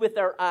see with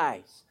our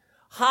eyes.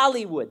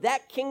 Hollywood,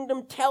 that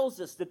kingdom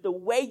tells us that the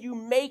way you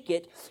make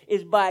it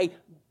is by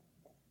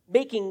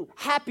making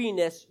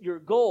happiness your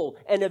goal,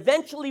 and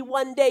eventually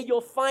one day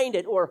you'll find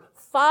it, or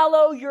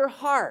follow your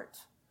heart.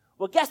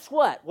 Well, guess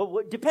what? Well,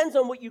 it depends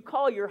on what you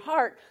call your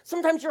heart.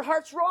 Sometimes your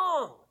heart's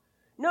wrong.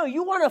 No,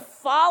 you want to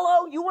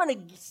follow, you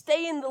want to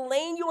stay in the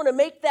lane, you want to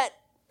make that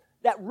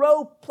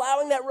row,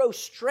 plowing that row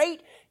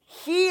straight.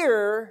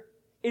 Here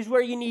is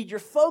where you need your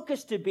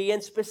focus to be,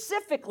 and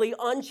specifically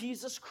on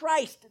Jesus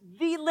Christ,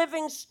 the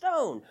living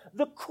stone,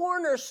 the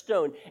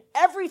cornerstone.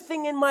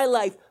 Everything in my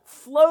life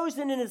flows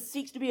in and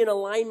seeks to be in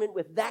alignment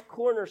with that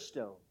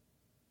cornerstone.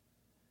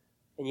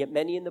 And yet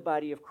many in the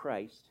body of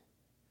Christ,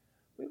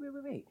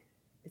 wait,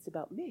 it's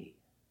about me.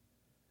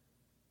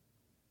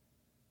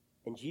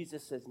 And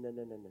Jesus says, no.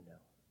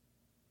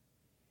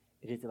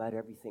 It is about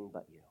everything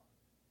but you.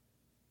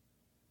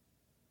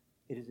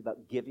 It is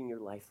about giving your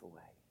life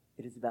away.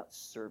 It is about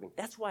serving.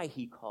 That's why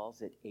he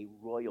calls it a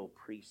royal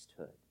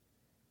priesthood.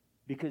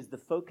 Because the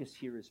focus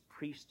here is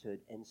priesthood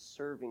and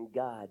serving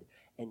God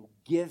and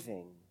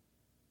giving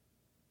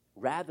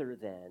rather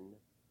than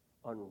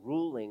on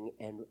ruling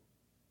and,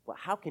 well,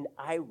 how can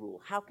I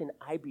rule? How can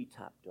I be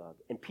top dog?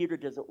 And Peter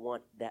doesn't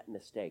want that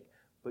mistake.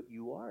 But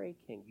you are a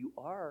king. You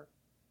are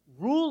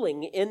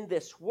ruling in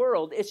this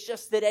world. It's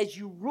just that as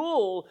you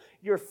rule,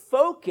 your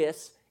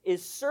focus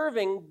is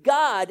serving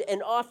God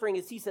and offering,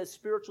 as he says,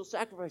 spiritual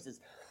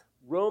sacrifices.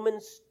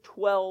 Romans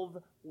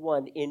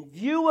 12:1. In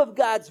view of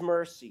God's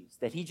mercies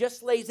that he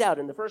just lays out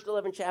in the first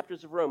 11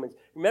 chapters of Romans.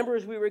 Remember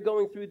as we were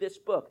going through this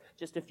book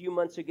just a few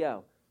months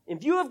ago. In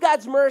view of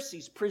God's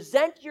mercies,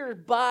 present your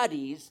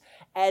bodies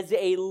as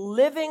a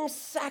living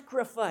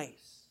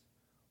sacrifice,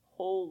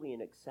 holy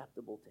and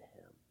acceptable to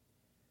him.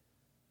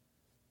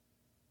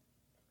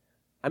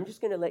 I'm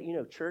just going to let you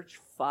know, church,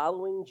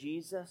 following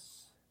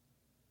Jesus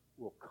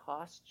will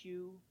cost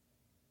you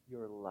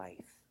your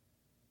life.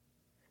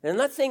 And I'm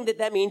not saying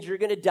that means you're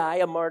going to die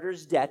a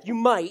martyr's death. You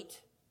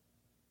might.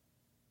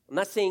 I'm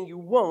not saying you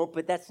won't,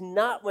 but that's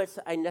not what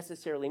I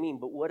necessarily mean.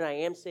 But what I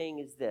am saying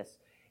is this.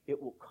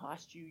 It will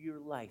cost you your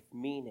life,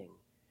 meaning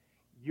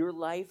your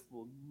life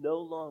will no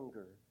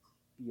longer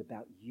be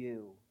about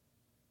you.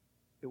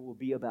 It will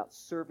be about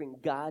serving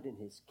God and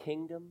his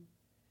kingdom.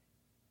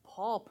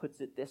 Paul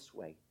puts it this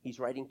way. He's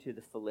writing to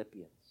the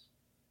Philippians.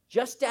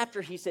 Just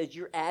after he says,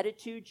 your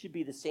attitude should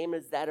be the same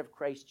as that of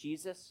Christ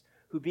Jesus,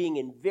 who being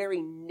in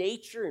very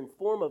nature and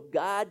form of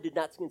God, did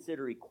not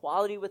consider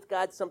equality with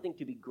God something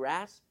to be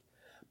grasped,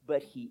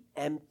 but he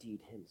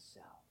emptied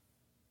himself.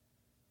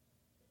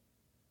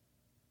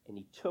 And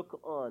he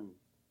took on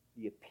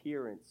the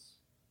appearance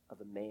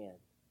of a man,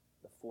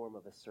 the form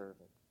of a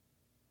servant.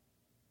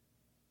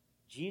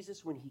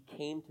 Jesus, when he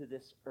came to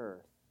this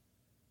earth,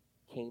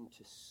 came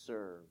to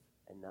serve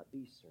and not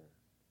be served.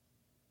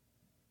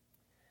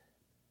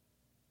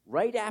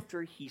 Right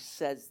after he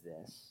says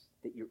this,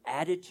 that your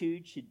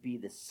attitude should be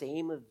the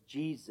same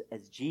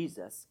as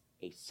Jesus,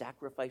 a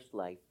sacrificed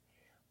life,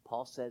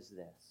 Paul says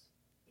this.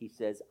 He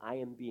says, I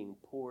am being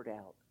poured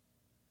out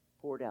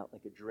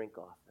like a drink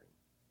offering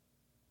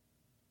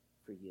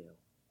for you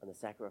on the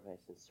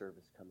sacrifice and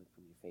service coming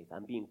from your faith.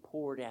 I'm being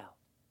poured out.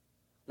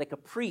 Like a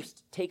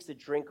priest takes a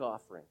drink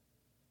offering.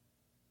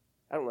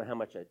 I don't know how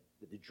much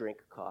the drink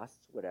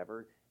costs,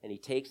 whatever, and he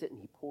takes it and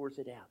he pours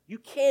it out. You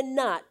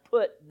cannot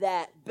put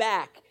that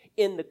back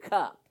in the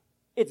cup.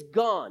 It's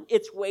gone.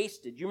 It's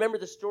wasted. You remember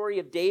the story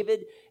of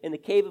David in the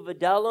cave of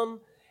Adullam?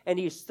 And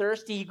he's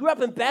thirsty. He grew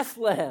up in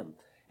Bethlehem.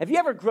 Have you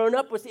ever grown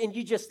up with, and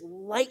you just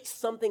liked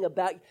something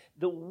about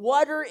the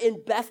water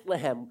in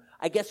Bethlehem,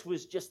 I guess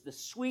was just the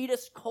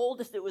sweetest,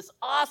 coldest. It was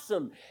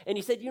awesome. And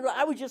he said,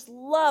 I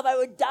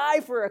would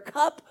die for a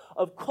cup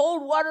of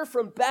cold water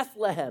from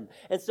Bethlehem.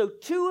 And so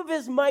two of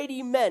his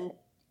mighty men,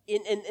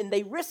 and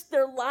they risked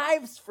their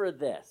lives for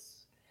this.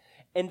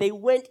 And they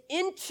went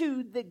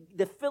into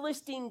the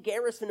Philistine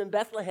garrison in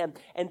Bethlehem,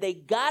 and they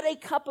got a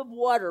cup of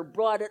water,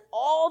 brought it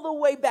all the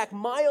way back,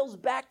 miles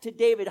back to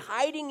David,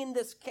 hiding in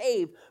this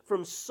cave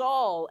from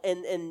Saul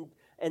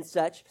and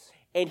such.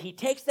 And he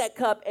takes that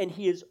cup, and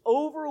he is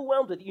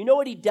overwhelmed with it. You know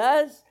what he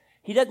does?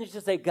 He doesn't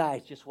just say,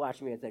 guys, just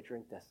watch me as I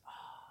drink this.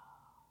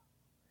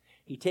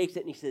 He takes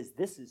it, and he says,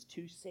 this is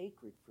too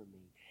sacred for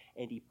me.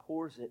 And he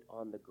pours it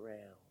on the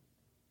ground.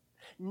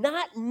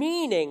 Not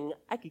meaning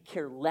I could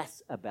care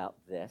less about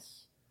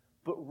this,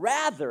 but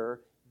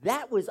rather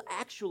that was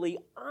actually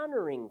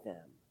honoring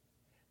them.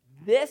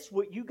 this,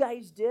 what you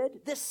guys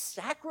did, this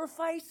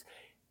sacrifice,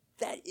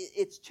 that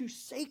it's too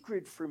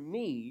sacred for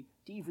me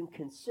to even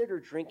consider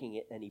drinking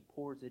it. And he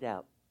pours it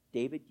out.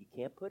 David, you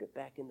can't put it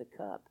back in the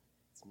cup.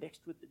 It's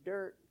mixed with the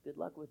dirt. Good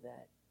luck with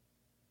that.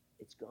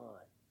 It's gone.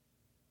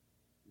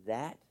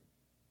 That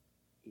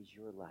is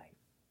your life.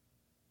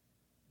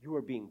 You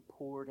are being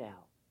poured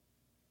out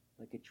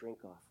like a drink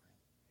offering.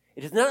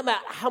 It is not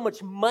about how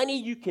much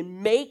money you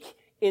can make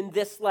in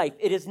this life.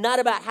 It is not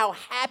about how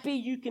happy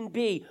you can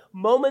be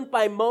moment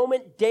by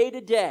moment, day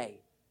to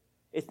day.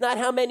 It's not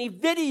how many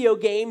video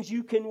games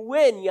you can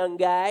win, young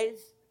guys.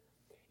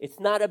 It's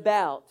not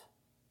about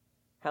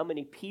how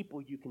many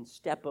people you can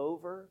step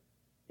over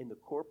in the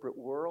corporate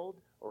world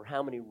or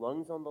how many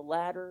rungs on the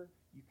ladder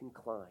you can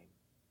climb.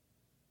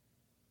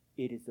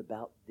 It is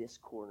about this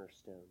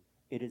cornerstone.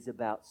 It is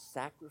about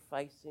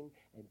sacrificing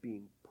and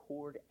being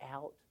poured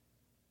out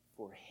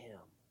for him,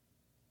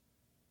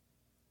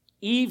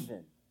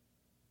 even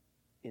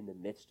in the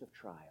midst of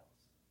trials.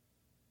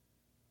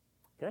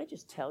 Can I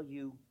just tell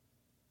you,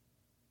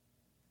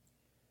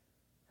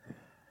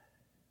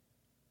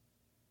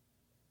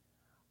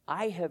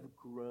 I have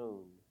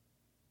grown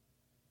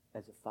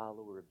as a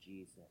follower of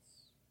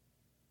Jesus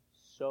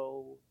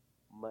so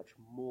much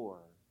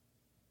more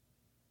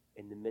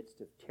in the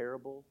midst of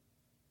terrible,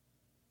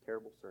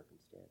 terrible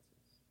circumstances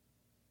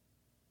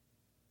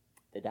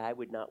that I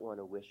would not want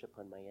to wish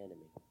upon my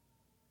enemy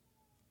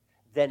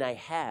than I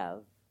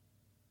have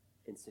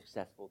in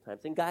successful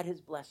times. And God has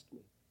blessed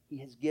me. He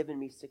has given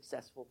me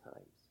successful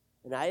times.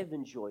 And I have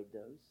enjoyed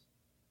those.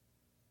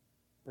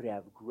 But I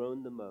have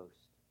grown the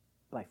most,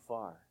 by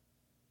far,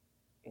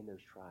 in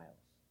those trials.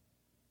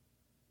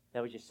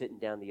 I was just sitting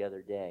down the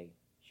other day,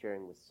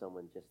 sharing with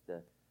someone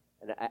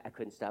and I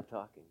couldn't stop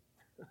talking.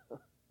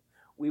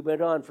 We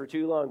went on for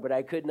too long, but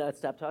I could not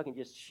stop talking,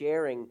 just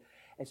sharing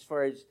as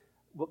far as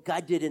what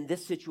God did in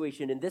this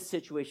situation, in this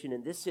situation,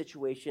 in this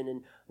situation,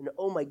 and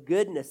oh my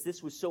goodness,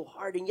 this was so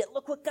hard, and yet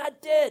look what God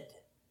did.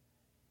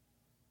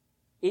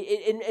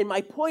 And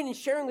my point in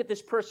sharing with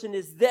this person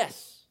is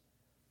this.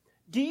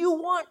 Do you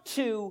want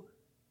to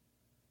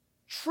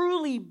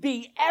truly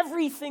be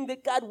everything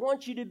that God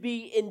wants you to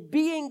be in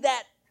being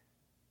that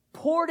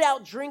poured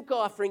out drink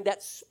offering,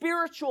 that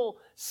spiritual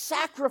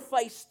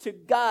sacrifice to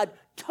God,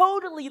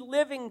 totally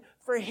living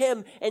for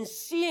him and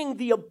seeing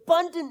the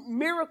abundant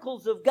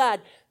miracles of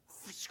God?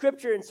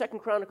 Scripture in 2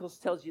 Chronicles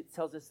tells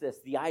us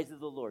this, the eyes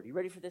of the Lord. You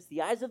ready for this?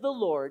 The eyes of the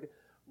Lord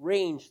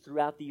range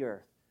throughout the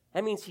earth.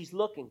 That means he's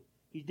looking.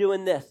 He's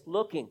doing this,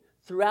 looking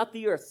throughout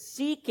the earth,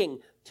 seeking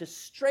to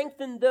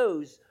strengthen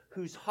those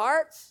whose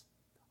hearts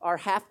are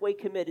halfway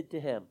committed to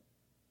him.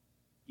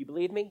 Do you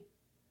believe me?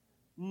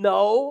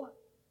 No.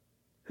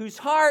 Whose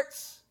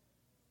hearts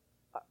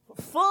are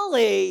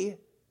fully,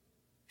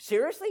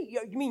 seriously?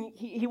 You mean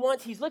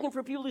he's looking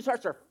for people whose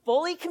hearts are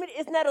fully committed?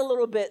 Isn't that a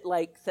little bit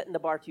like setting the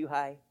bar too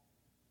high?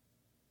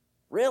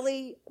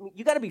 Really? I mean,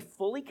 you got to be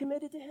fully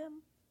committed to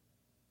him?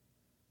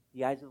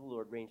 The eyes of the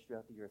Lord range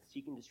throughout the earth,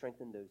 seeking to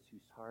strengthen those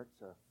whose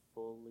hearts are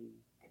fully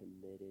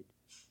committed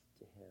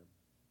to him.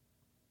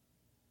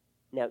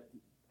 Now,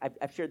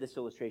 I've shared this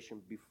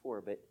illustration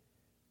before, but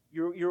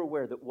you're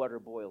aware that water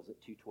boils at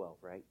 212,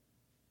 right?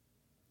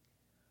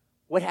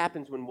 What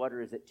happens when water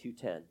is at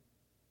 210?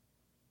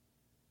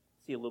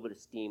 See a little bit of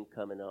steam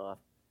coming off.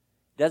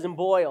 Doesn't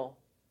boil.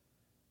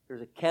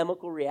 There's a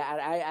chemical reaction.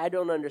 I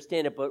don't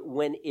understand it, but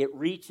when it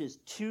reaches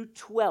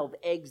 212,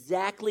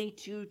 exactly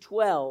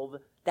 212,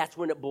 that's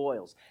when it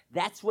boils.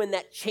 That's when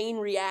that chain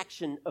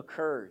reaction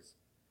occurs.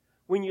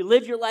 When you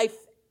live your life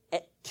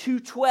at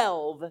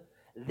 212,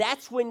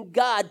 that's when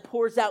God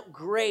pours out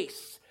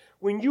grace.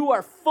 When you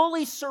are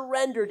fully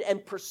surrendered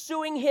and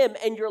pursuing him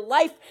and your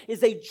life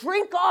is a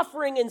drink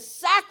offering and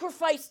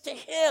sacrifice to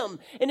him.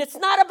 And it's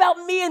not about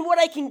me and what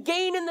I can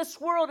gain in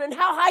this world and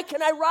how high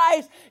can I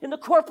rise in the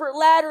corporate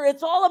ladder.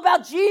 It's all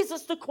about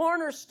Jesus, the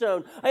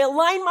cornerstone. I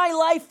align my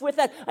life with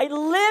that. I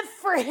live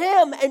for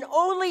him and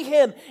only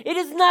him. It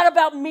is not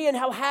about me and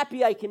how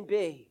happy I can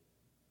be.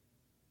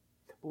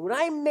 But when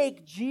I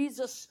make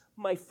Jesus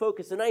my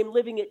focus and I am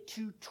living at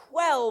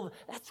 212,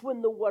 that's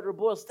when the water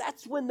boils.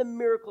 That's when the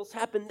miracles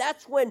happen.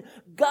 That's when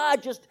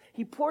God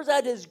he pours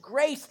out his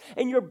grace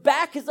and your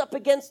back is up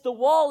against the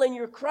wall and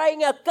you're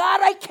crying out,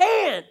 God, I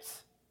can't.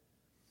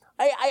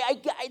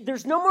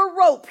 There's no more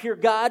rope here,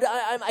 God.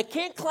 I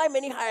can't climb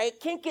any higher. I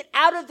can't get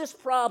out of this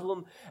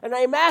problem. And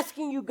I'm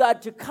asking you,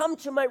 God, to come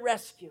to my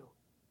rescue.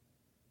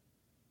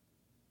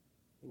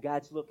 And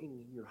God's looking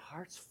and your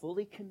heart's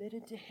fully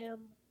committed to him.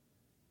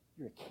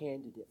 You're a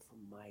candidate for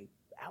my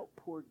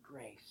outpoured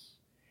grace.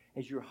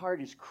 As your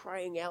heart is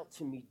crying out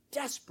to me,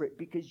 desperate,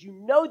 because you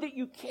know that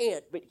you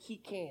can't, but he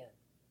can.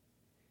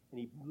 And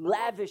he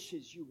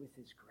lavishes you with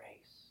his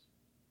grace.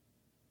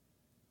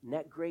 And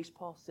that grace,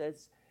 Paul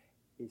says,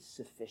 is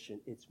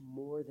sufficient. It's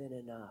more than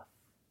enough.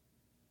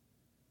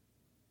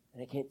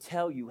 And I can't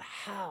tell you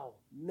how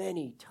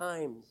many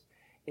times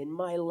in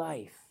my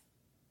life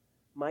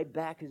my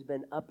back has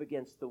been up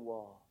against the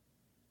wall.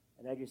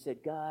 And I just said,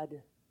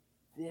 God,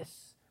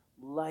 this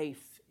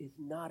life is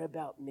not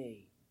about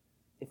me.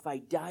 if I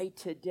die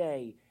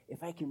today,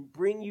 if I can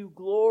bring you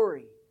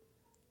glory,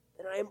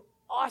 then I am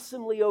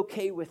awesomely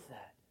okay with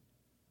that.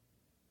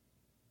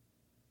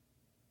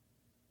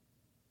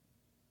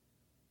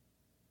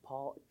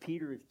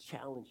 Peter is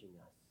challenging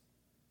us.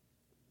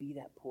 Be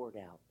that poured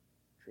out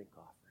drink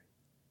offering.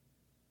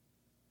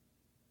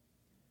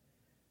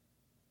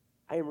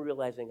 I am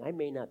realizing I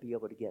may not be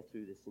able to get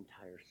through this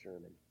entire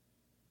sermon.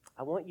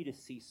 I want you to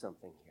see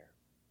something here.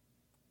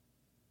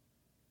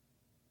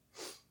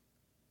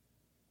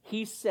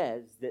 He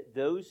says that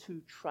those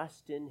who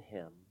trust in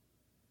him,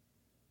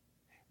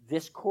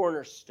 this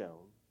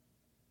cornerstone,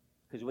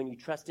 because when you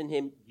trust in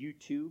him, you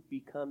too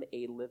become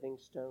a living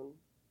stone.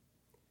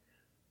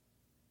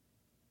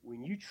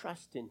 When you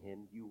trust in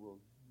him, you will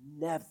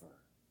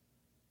never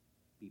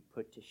be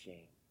put to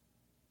shame.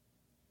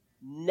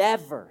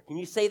 Never. Can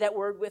you say that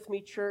word with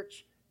me,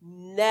 church?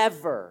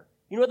 Never.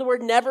 You know what the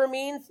word never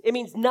means? It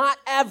means not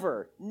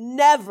ever.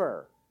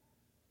 Never.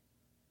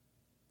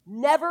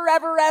 Never,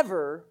 ever,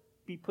 ever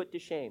be put to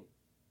shame.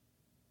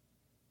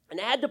 And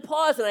I had to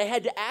pause and I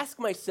had to ask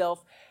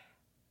myself,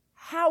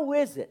 how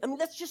is it? I mean,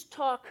 let's just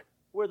talk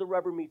where the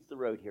rubber meets the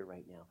road here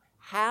right now.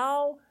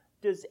 How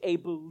does a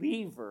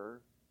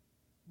believer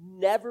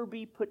never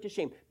be put to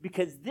shame?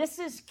 Because this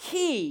is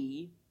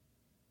key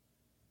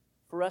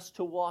for us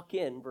to walk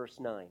in verse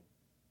 9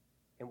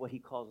 and what he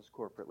calls us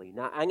corporately.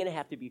 Now, I'm going to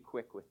have to be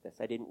quick with this.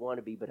 I didn't want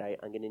to be, but I'm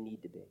going to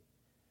need to be.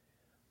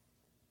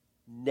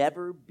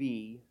 Never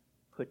be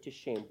put to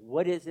shame.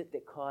 What is it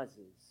that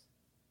causes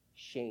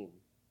shame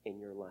in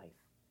your life?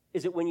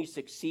 Is it when you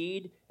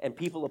succeed and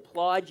people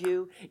applaud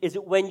you? Is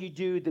it when you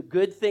do the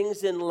good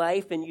things in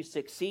life and you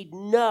succeed?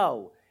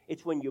 No.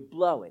 It's when you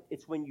blow it.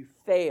 It's when you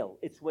fail.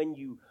 It's when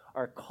you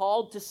are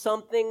called to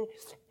something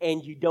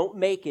and you don't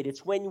make it.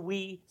 It's when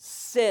we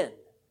sin.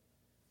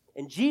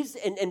 And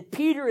Jesus and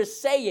Peter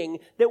is saying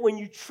that when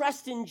you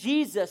trust in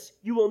Jesus,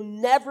 you will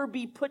never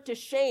be put to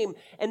shame.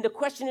 And the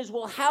question is,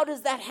 well, how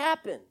does that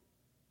happen?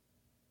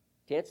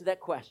 To answer that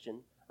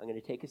question, I'm going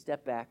to take a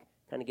step back,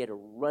 kind of get a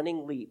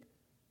running leap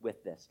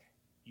with this.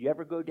 Do you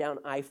ever go down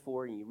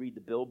I-4 and you read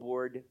the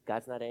billboard,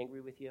 God's not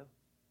angry with you?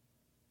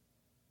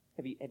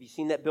 Have you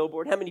seen that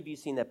billboard? How many of you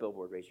seen that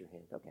billboard? Raise your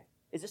hand. Okay.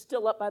 Is it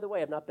still up, by the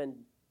way? I've not been...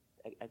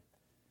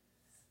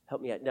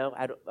 help me out. No?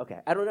 I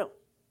don't know.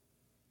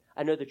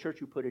 I know the church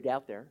who put it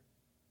out there.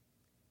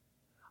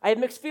 I have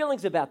mixed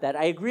feelings about that.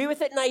 I agree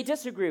with it and I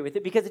disagree with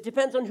it because it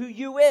depends on who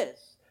you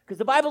is. Because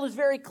the Bible is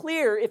very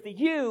clear. If the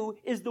you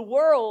is the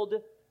world,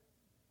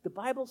 the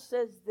Bible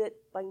says that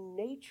by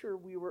nature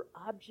we were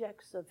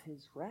objects of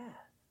his wrath.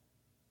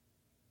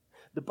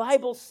 The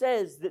Bible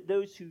says that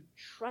those who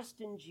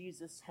trust in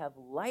Jesus have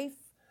life,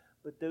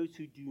 but those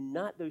who do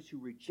not, those who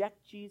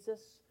reject Jesus,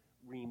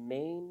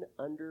 remain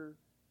under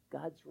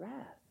God's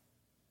wrath.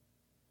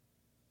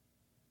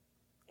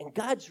 And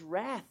God's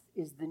wrath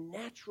is the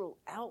natural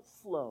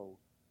outflow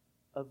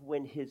of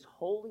when his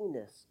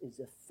holiness is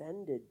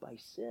offended by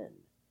sin.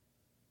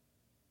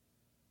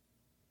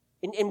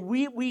 And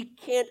we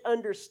can't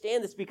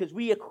understand this because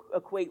we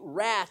equate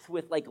wrath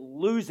with like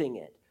losing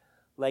it,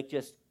 like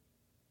just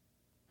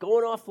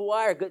going off the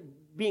wire,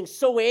 being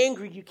so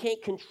angry you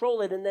can't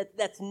control it, and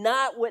that's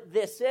not what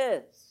this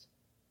is.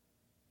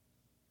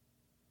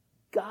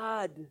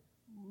 God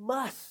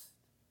must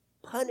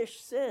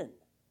punish sin.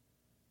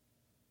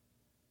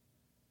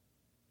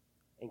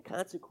 And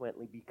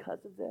consequently,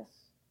 because of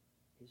this,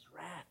 his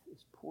wrath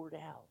is poured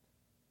out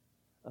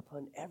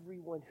upon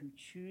everyone who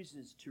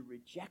chooses to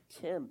reject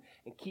him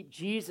and keep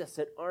Jesus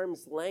at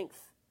arm's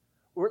length,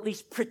 or at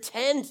least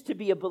pretend to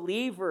be a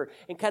believer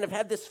and kind of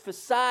have this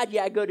facade.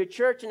 Yeah, I go to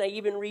church and I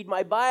even read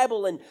my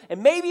Bible, and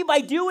maybe by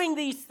doing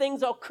these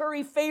things I'll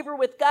curry favor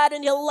with God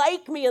and he'll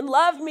like me and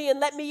love me and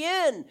let me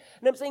in.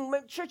 And I'm saying,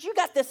 church, you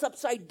got this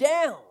upside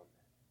down.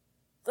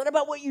 It's not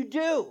about what you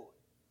do.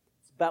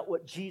 It's about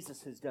what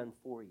Jesus has done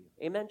for you.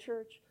 Amen,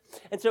 church?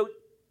 And so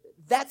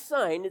that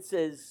sign, it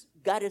says,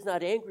 God is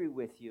not angry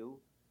with you.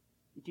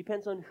 It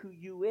depends on who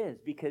you is,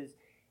 because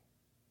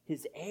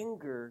his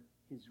anger,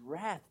 his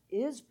wrath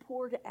is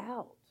poured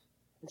out.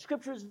 And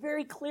Scripture is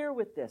very clear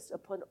with this,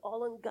 upon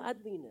all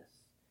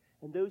ungodliness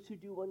and those who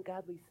do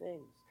ungodly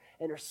things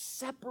and are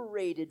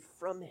separated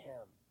from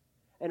him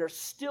and are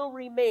still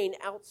remain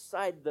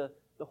outside the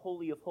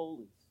Holy of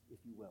Holies, if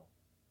you will.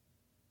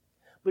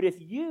 But if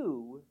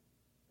you,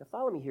 now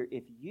follow me here,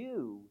 if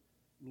you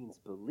means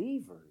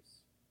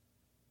believers,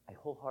 I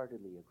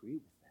wholeheartedly agree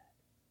with that.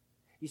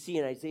 You see,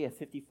 in Isaiah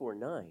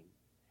 54:9,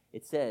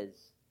 it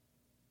says,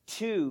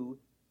 to,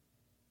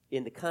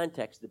 in the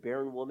context, the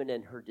barren woman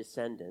and her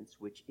descendants,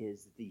 which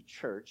is the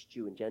church,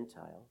 Jew and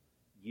Gentile,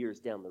 years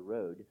down the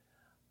road,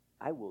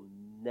 I will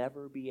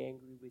never be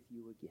angry with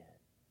you again.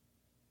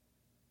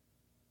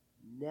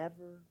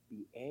 Never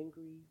be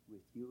angry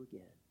with you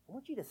again. I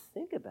want you to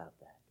think about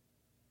that.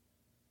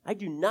 I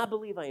do not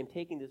believe I am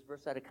taking this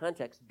verse out of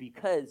context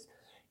because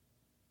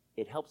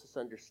it helps us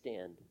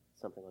understand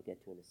something I'll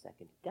get to in a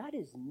second. God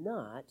is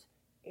not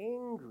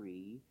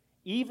angry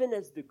even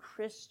as the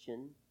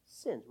Christian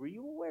sins. Were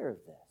you aware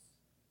of this?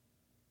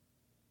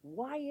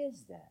 Why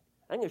is that?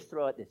 I'm going to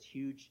throw out this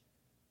huge,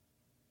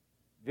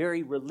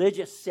 very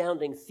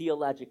religious-sounding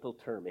theological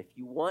term. If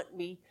you want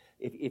me,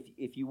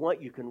 if you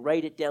want, you can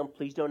write it down.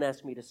 Please don't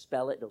ask me to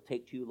spell it. It'll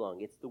take too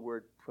long. It's the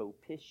word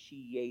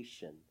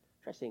propitiation.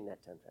 Try saying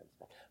that 10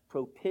 times.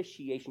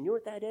 Propitiation. You know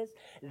what that is?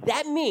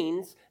 That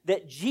means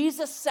that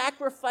Jesus'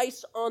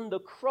 sacrifice on the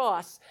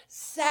cross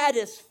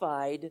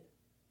satisfied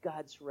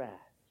God's wrath.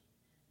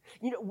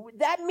 You know,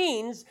 that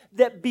means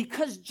that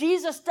because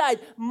Jesus died,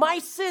 my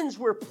sins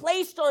were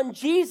placed on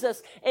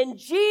Jesus, and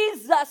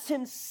Jesus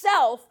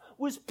himself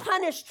was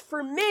punished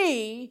for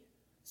me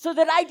so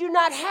that I do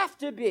not have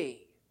to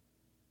be.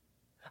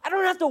 I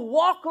don't have to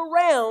walk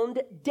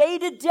around day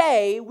to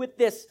day with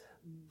this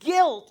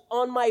guilt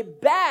on my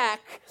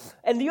back.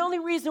 And the only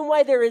reason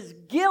why there is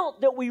guilt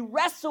that we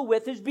wrestle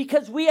with is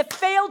because we have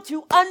failed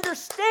to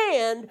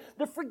understand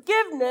the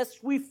forgiveness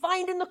we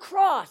find in the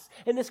cross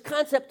and this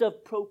concept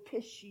of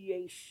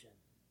propitiation.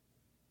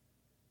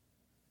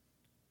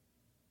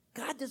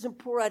 God doesn't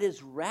pour out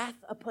his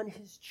wrath upon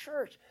his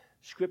church.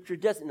 Scripture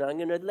doesn't. And I'm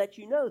going to let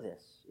you know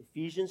this.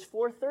 Ephesians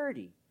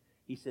 4:30.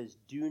 He says,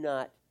 do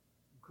not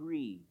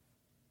grieve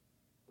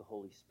the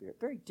Holy Spirit.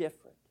 Very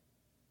different.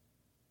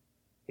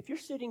 If you're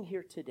sitting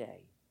here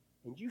today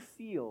and you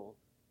feel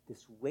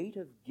this weight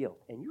of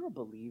guilt and you're a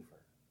believer,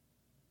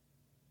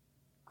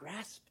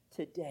 grasp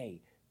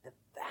today the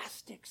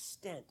vast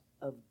extent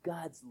of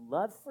God's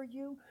love for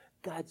you,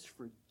 God's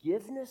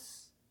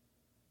forgiveness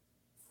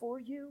for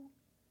you,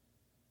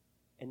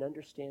 and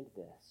understand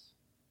this.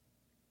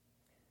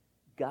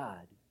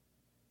 God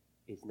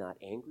is not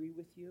angry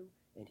with you,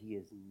 and he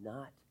is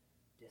not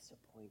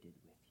disappointed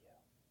with you.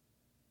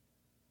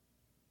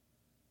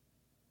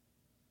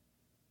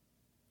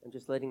 I'm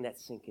just letting that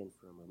sink in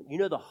for a moment. You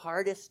know the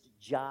hardest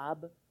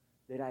job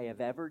that I have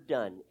ever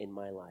done in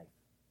my life?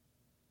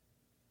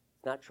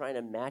 It's not trying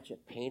to match a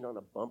paint on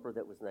a bumper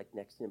that was like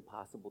next to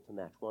impossible to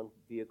match. One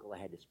vehicle, I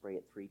had to spray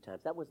it 3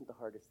 times. That wasn't the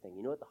hardest thing.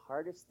 You know what the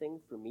hardest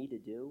thing for me to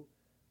do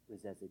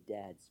was as a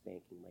dad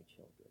spanking my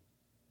children.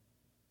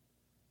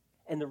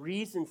 And the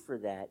reason for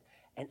that,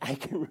 and I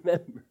can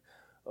remember,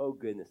 oh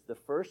goodness, the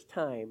first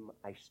time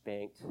I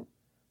spanked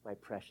my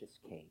precious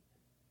Kate,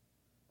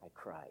 I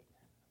cried.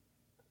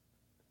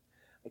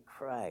 I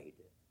cried.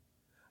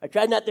 I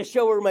tried not to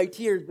show her my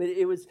tears, but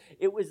it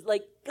was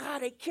like,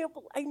 God,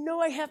 I know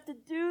I have to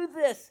do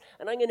this.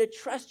 And I'm going to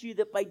trust you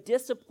that by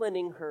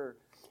disciplining her,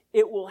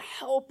 it will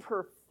help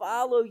her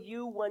follow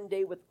you one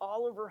day with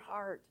all of her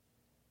heart.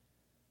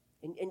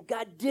 And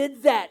God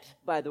did that,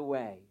 by the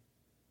way.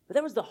 But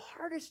that was the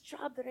hardest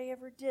job that I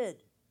ever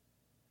did.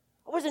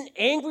 I wasn't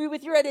angry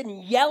with her. I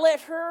didn't yell at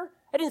her.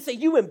 I didn't say,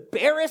 you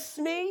embarrassed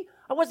me.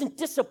 I wasn't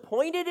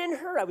disappointed in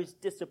her. I was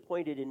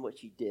disappointed in what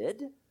she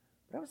did.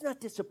 But I was not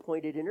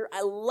disappointed in her.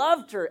 I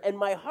loved her, and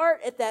my heart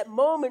at that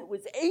moment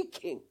was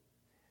aching.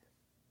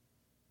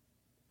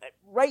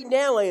 Right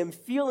now, I am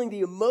feeling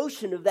the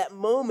emotion of that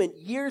moment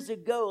years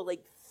ago,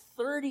 like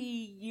 30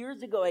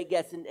 years ago, I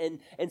guess,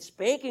 and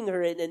spanking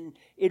her, and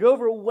it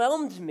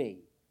overwhelmed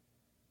me.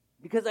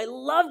 Because I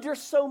loved her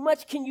so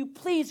much. Can you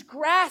please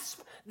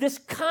grasp this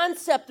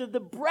concept of the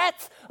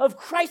breadth of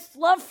Christ's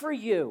love for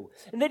you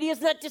and that he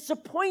is not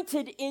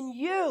disappointed in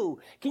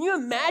you? Can you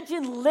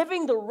imagine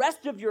living the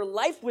rest of your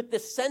life with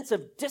this sense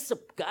of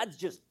God's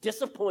just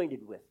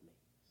disappointed with me?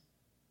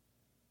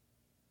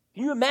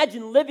 Can you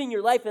imagine living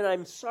your life, and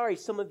I'm sorry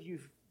some of you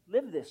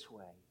live this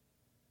way,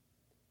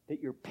 that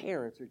your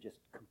parents are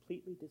just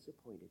completely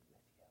disappointed with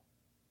you?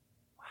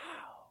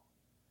 Wow.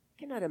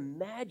 I cannot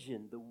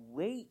imagine the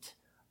weight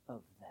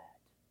of that.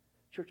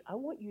 Church, I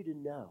want you to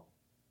know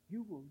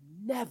you will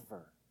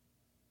never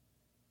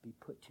be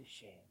put to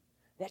shame.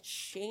 That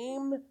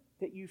shame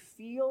that you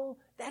feel,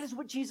 that is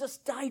what Jesus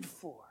died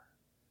for.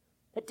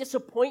 That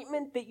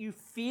disappointment that you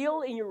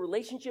feel in your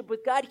relationship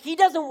with God, he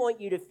doesn't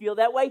want you to feel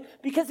that way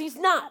because he's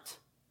not.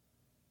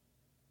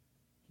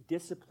 He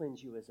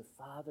disciplines you as a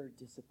father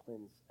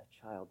disciplines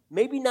a child.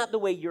 Maybe not the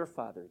way your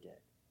father did.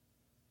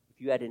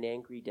 If you had an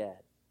angry dad,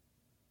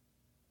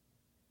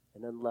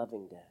 an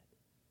unloving dad.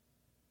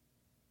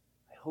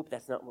 I hope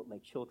that's not what my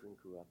children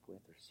grew up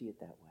with or see it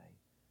that way.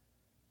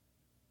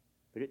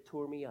 But it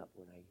tore me up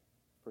when I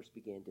first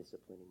began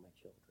disciplining my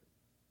children.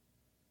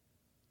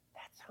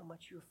 That's how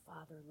much your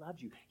Father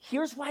loves you.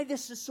 Here's why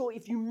this is so,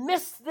 if you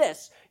miss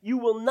this, you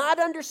will not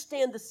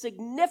understand the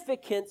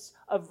significance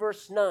of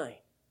verse 9.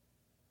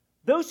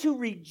 Those who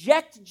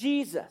reject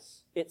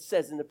Jesus, it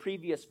says in the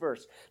previous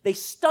verse, they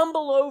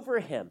stumble over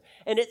him.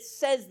 And it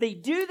says they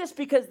do this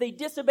because they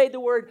disobeyed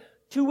the word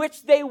to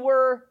which they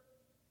were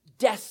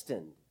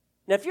destined.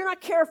 Now, if you're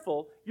not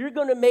careful, you're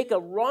going to make a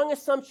wrong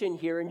assumption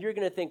here, and you're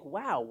going to think,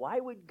 wow, why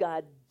would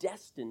God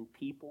destine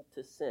people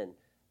to sin?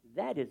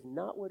 That is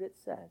not what it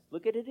says.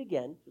 Look at it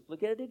again. Just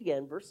look at it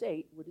again. Verse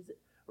 8. What is it?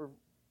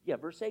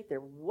 Verse 8 there.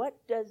 What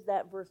does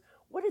that verse,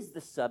 what is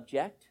the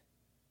subject?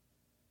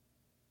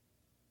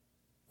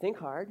 Think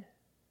hard.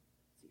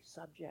 See,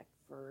 subject,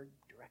 verb,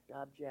 direct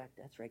object.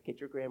 That's right. Get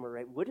your grammar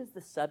right. What is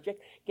the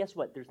subject? Guess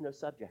what? There's no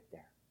subject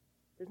there.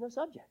 There's no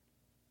subject.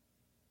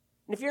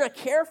 And if you're not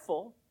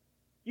careful,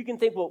 you can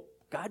think, well,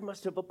 God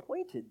must have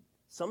appointed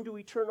some to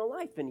eternal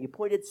life, and he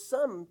appointed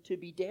some to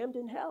be damned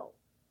in hell.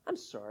 I'm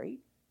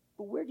sorry,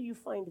 but where do you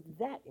find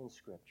that in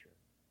Scripture?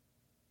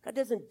 God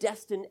doesn't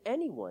destine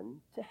anyone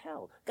to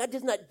hell. God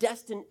does not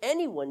destine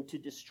anyone to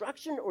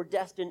destruction or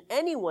destine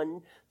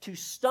anyone to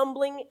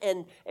stumbling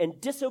and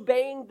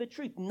disobeying the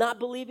truth, not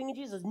believing in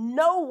Jesus.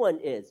 No one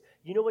is.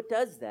 You know what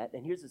does that?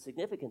 And here's the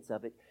significance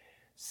of it.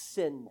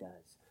 Sin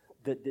does.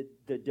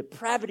 The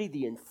depravity,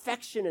 the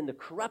infection, and the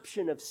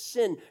corruption of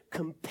sin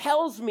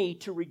compels me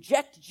to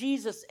reject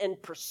Jesus and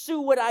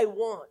pursue what I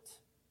want.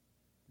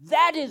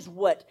 That is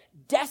what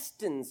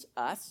destines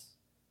us.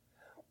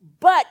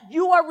 But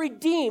you are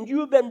redeemed. You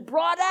have been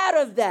brought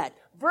out of that.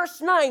 Verse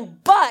 9,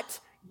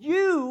 but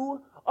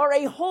you are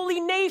a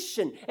holy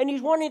nation. And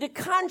he's wanting to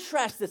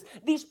contrast this.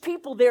 These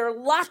people, they are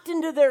locked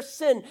into their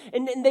sin.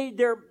 And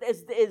they're,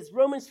 as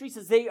Romans 3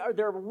 says,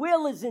 their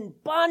will is in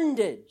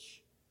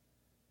bondage.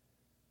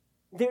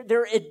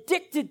 They're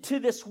addicted to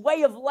this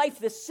way of life,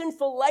 this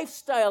sinful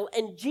lifestyle.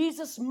 And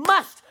Jesus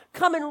must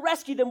come and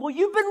rescue them. Well,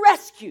 you've been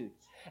rescued.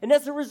 And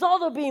as a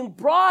result of being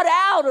brought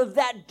out of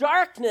that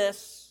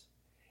darkness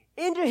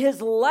into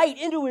his light,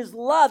 into his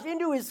love,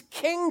 into his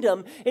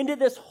kingdom, into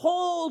this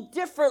whole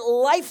different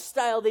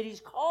lifestyle that he's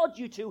called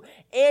you to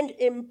and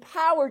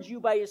empowered you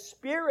by his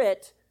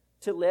Spirit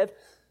to live,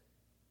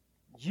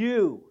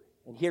 you,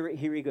 and here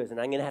he goes, and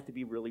I'm going to have to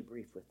be really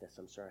brief with this,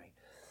 I'm sorry.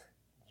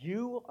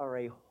 You are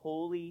a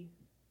holy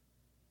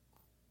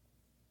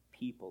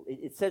people.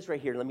 It says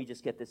right here, let me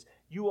just get this.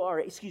 You are,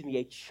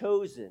 a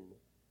chosen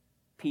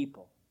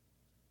people.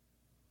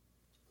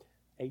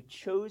 A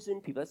chosen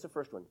people. That's the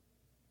first one.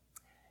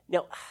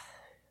 Now,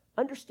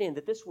 understand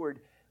that this word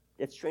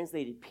that's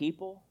translated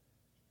people,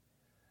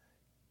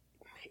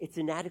 it's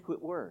an inadequate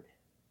word.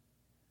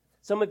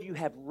 Some of you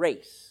have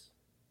race.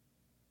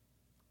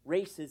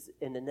 Race is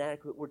an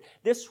inadequate word.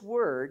 This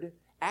word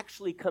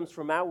actually comes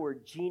from our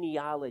word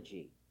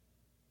genealogy.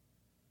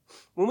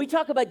 When we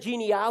talk about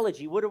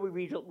genealogy, what are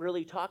we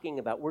really talking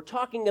about? We're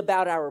talking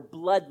about our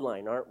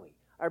bloodline, aren't we?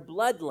 Our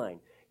bloodline.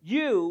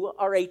 You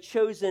are a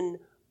chosen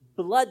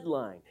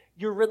bloodline.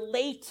 You're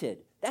related.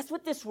 That's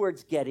what this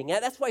word's getting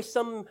at. That's why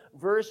some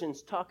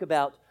versions talk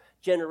about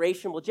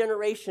generation. Well,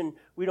 generation,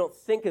 we don't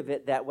think of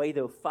it that way,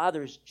 though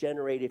fathers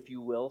generate, if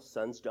you will,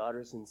 sons,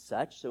 daughters, and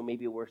such, so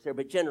maybe it works there.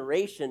 But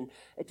generation,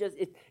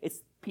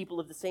 it's people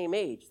of the same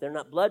age. They're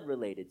not blood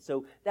related,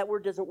 so that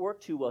word doesn't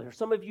work too well here.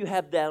 Some of you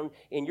have down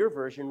in your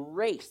version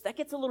race. That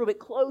gets a little bit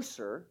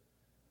closer,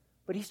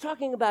 but he's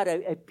talking about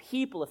a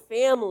people, a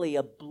family,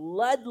 a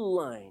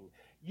bloodline.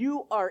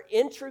 You are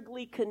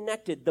integrally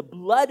connected. The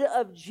blood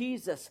of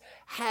Jesus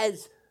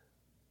has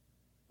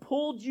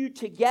pulled you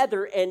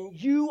together, and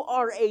you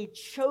are a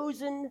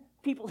chosen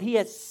people. He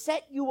has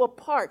set you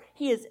apart.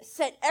 He has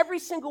set every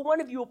single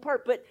one of you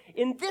apart. But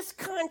in this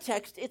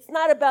context, it's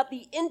not about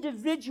the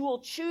individual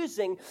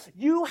choosing.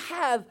 You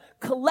have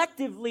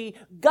collectively,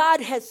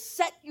 God has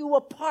set you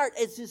apart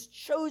as his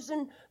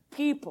chosen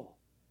people.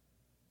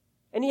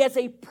 And he has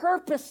a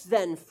purpose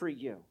then for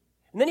you.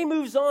 And then he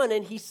moves on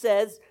and he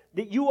says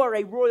that you are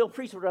a royal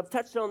priesthood. I've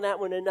touched on that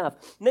one enough.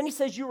 And then he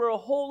says you are a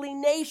holy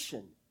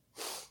nation.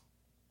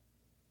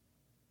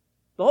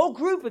 The whole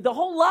group, the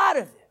whole lot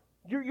of it.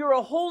 You're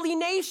a holy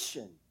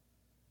nation.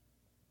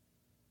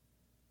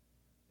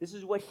 This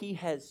is what he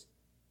has,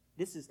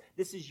 this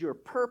is your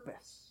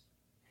purpose.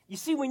 You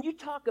see, when you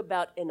talk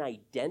about an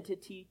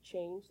identity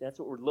change, that's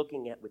what we're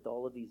looking at with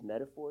all of these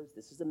metaphors.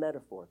 This is a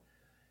metaphor.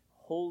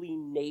 Holy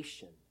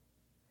nation.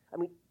 I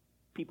mean,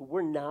 people,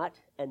 we're not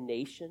a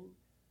nation,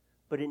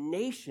 but a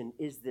nation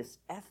is this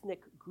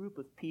ethnic group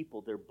of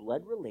people. They're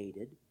blood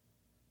related.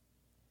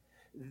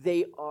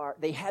 They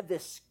have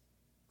this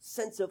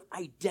sense of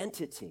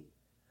identity.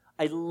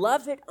 I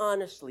love it,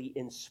 honestly,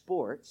 in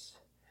sports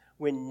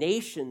when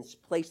nations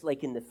play,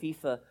 like in the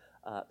FIFA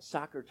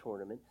soccer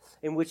tournament,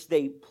 in which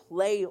they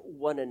play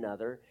one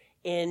another,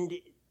 and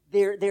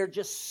they're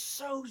just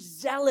so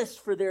zealous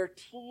for their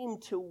team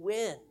to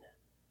win.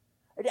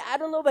 I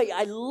don't know about you.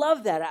 I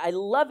love that. I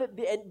love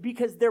it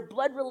because they're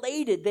blood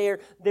related.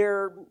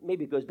 They're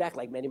maybe it goes back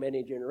like many,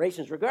 many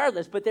generations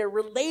regardless, but they're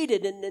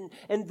related,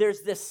 and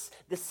there's this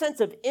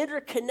sense of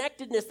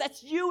interconnectedness.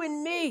 That's you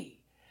and me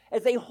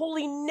as a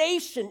holy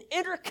nation,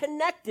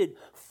 interconnected,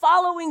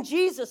 following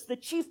Jesus, the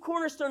chief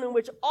cornerstone in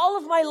which all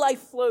of my life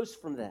flows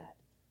from that.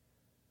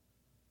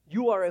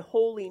 You are a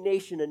holy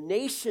nation, a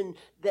nation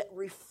that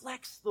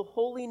reflects the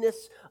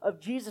holiness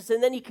of Jesus.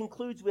 And then he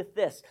concludes with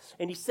this,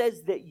 and he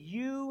says that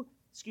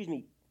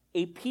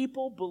a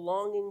people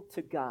belonging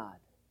to God.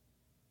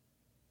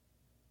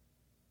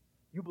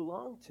 You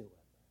belong to him.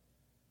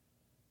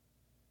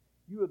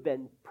 You have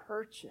been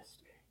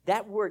purchased.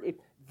 That word,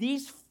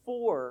 these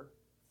four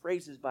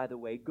phrases, by the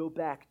way, go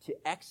back to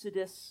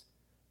Exodus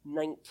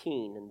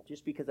 19. And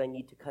just because I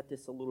need to cut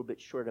this a little bit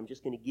short, I'm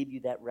just going to give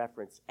you that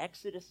reference.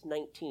 Exodus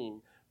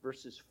 19,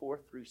 verses 4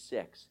 through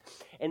 6.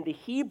 And the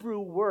Hebrew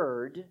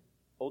word,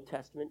 Old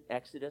Testament,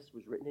 Exodus,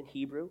 was written in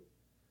Hebrew.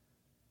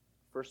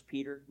 1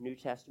 Peter, New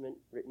Testament,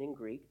 written in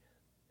Greek.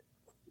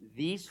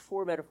 These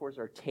four metaphors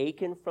are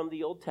taken from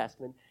the Old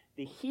Testament.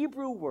 The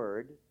Hebrew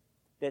word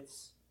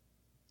that's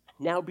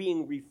now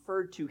being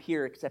referred to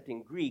here, except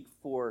in Greek,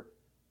 for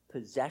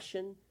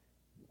possession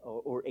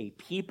or a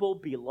people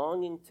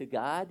belonging to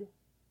God,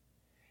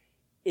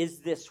 is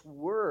this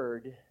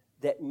word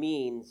that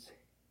means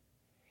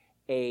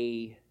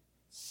a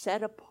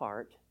set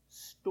apart,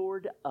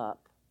 stored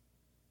up,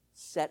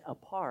 stored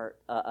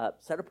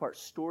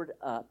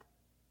up,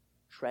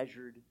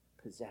 treasured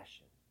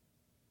possession.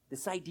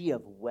 This idea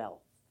of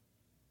wealth,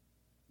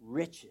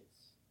 riches,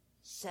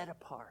 set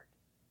apart.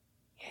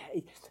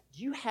 Do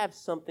you have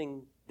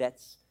something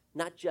that's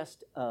not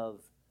just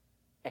of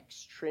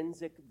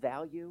extrinsic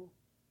value,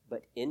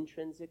 but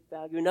intrinsic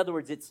value? In other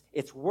words,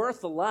 it's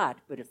worth a lot,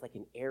 but it's like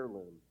an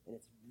heirloom, and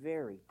it's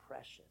very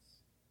precious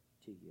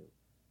to you.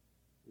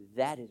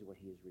 That is what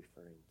he is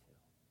referring to.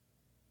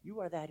 You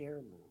are that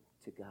heirloom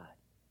to God.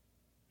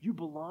 You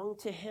belong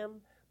to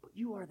him, but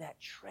you are that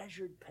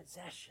treasured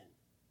possession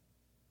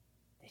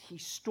that he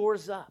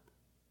stores up.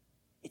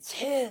 It's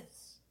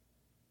his.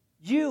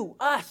 You,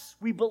 us,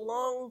 we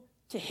belong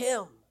to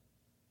him.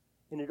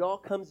 And it all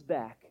comes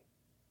back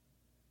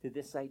to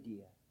this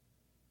idea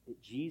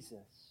that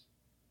Jesus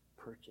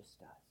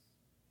purchased us.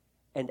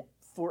 And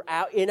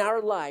in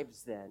our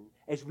lives then,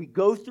 as we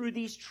go through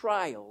these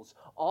trials,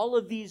 all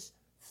of these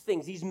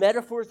things, these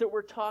metaphors that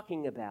we're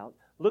talking about,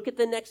 look at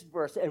the next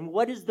verse. And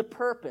what is the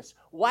purpose?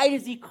 Why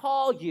does he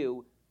call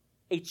you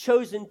a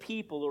chosen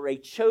people or a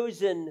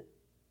chosen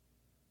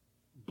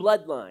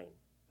bloodline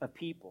of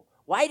people?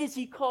 Why does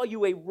he call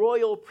you a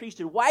royal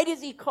priesthood? Why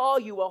does he call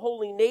you a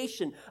holy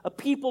nation, a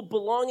people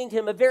belonging to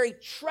him, a very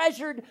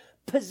treasured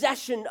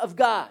possession of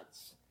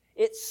God's?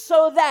 It's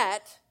so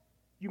that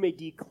you may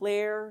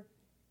declare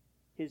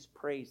his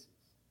praises.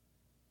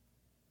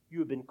 You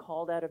have been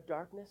called out of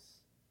darkness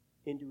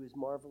into his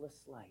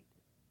marvelous light.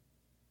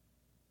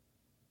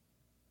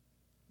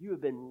 You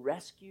have been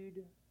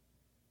rescued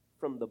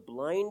from the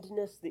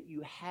blindness that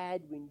you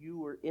had when you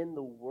were in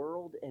the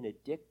world and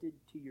addicted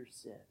to your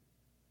sin.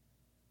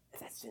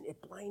 That sin,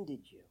 it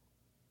blinded you.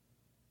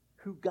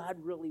 Who God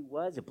really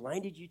was, it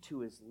blinded you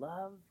to his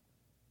love.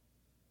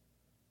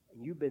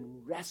 And you've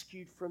been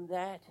rescued from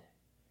that.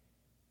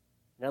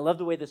 And I love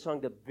the way the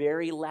song, the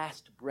very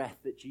last breath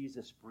that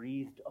Jesus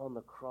breathed on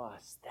the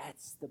cross,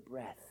 that's the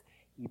breath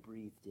he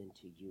breathed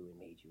into you and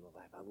made you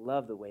alive. I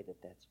love the way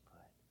that that's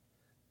put.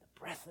 The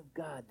breath of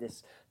God,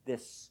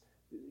 this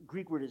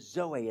Greek word is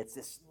zoe, it's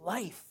this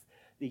life,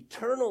 the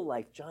eternal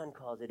life, John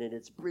calls it, and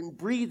it's been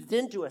breathed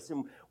into us,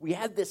 and we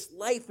have this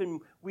life,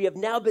 and we have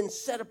now been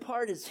set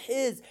apart as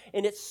his,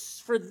 and it's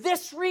for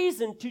this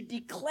reason to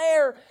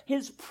declare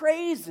his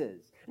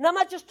praises. And I'm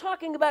not just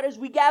talking about as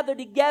we gather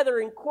together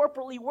and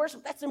corporately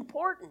worship, that's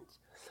important.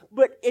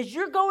 But as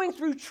you're going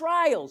through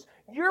trials,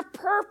 your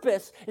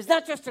purpose is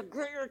not just to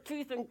grit your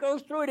teeth and go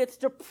through it. It's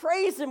to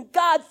praise him.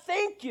 God,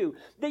 thank you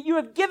that you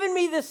have given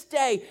me this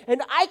day,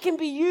 and I can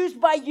be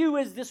used by you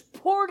as this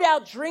poured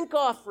out drink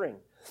offering.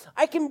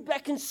 I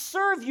can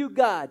serve you,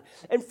 God.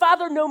 And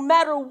Father, no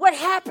matter what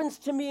happens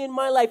to me in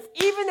my life,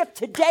 even if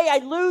today I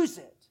lose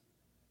it,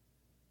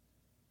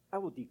 I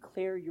will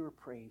declare your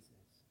praises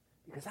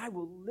because I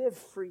will live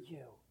for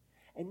you.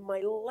 And my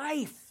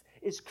life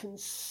is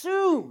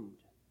consumed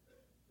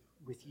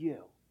with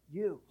you,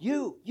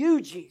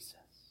 Jesus.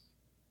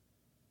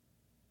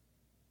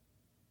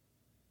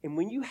 And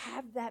when you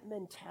have that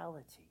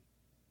mentality,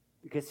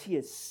 because he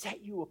has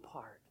set you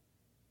apart,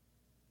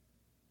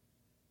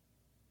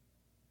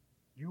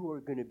 you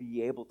are going to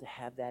be able to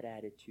have that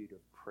attitude of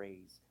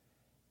praise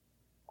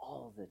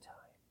all the time.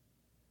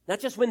 Not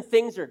just when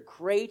things are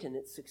great and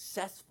it's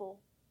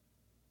successful,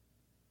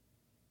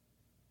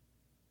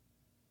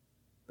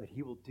 but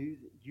he will do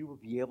that. You will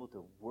be able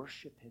to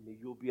worship him.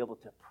 You will be able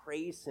to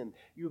praise him.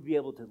 You will be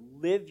able to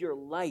live your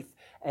life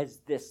as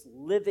this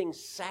living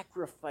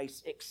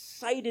sacrifice,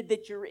 excited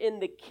that you're in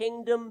the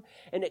kingdom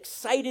and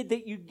excited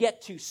that you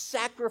get to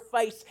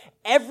sacrifice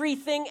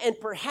everything and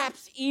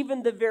perhaps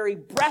even the very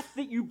breath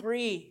that you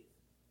breathe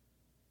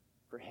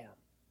for him.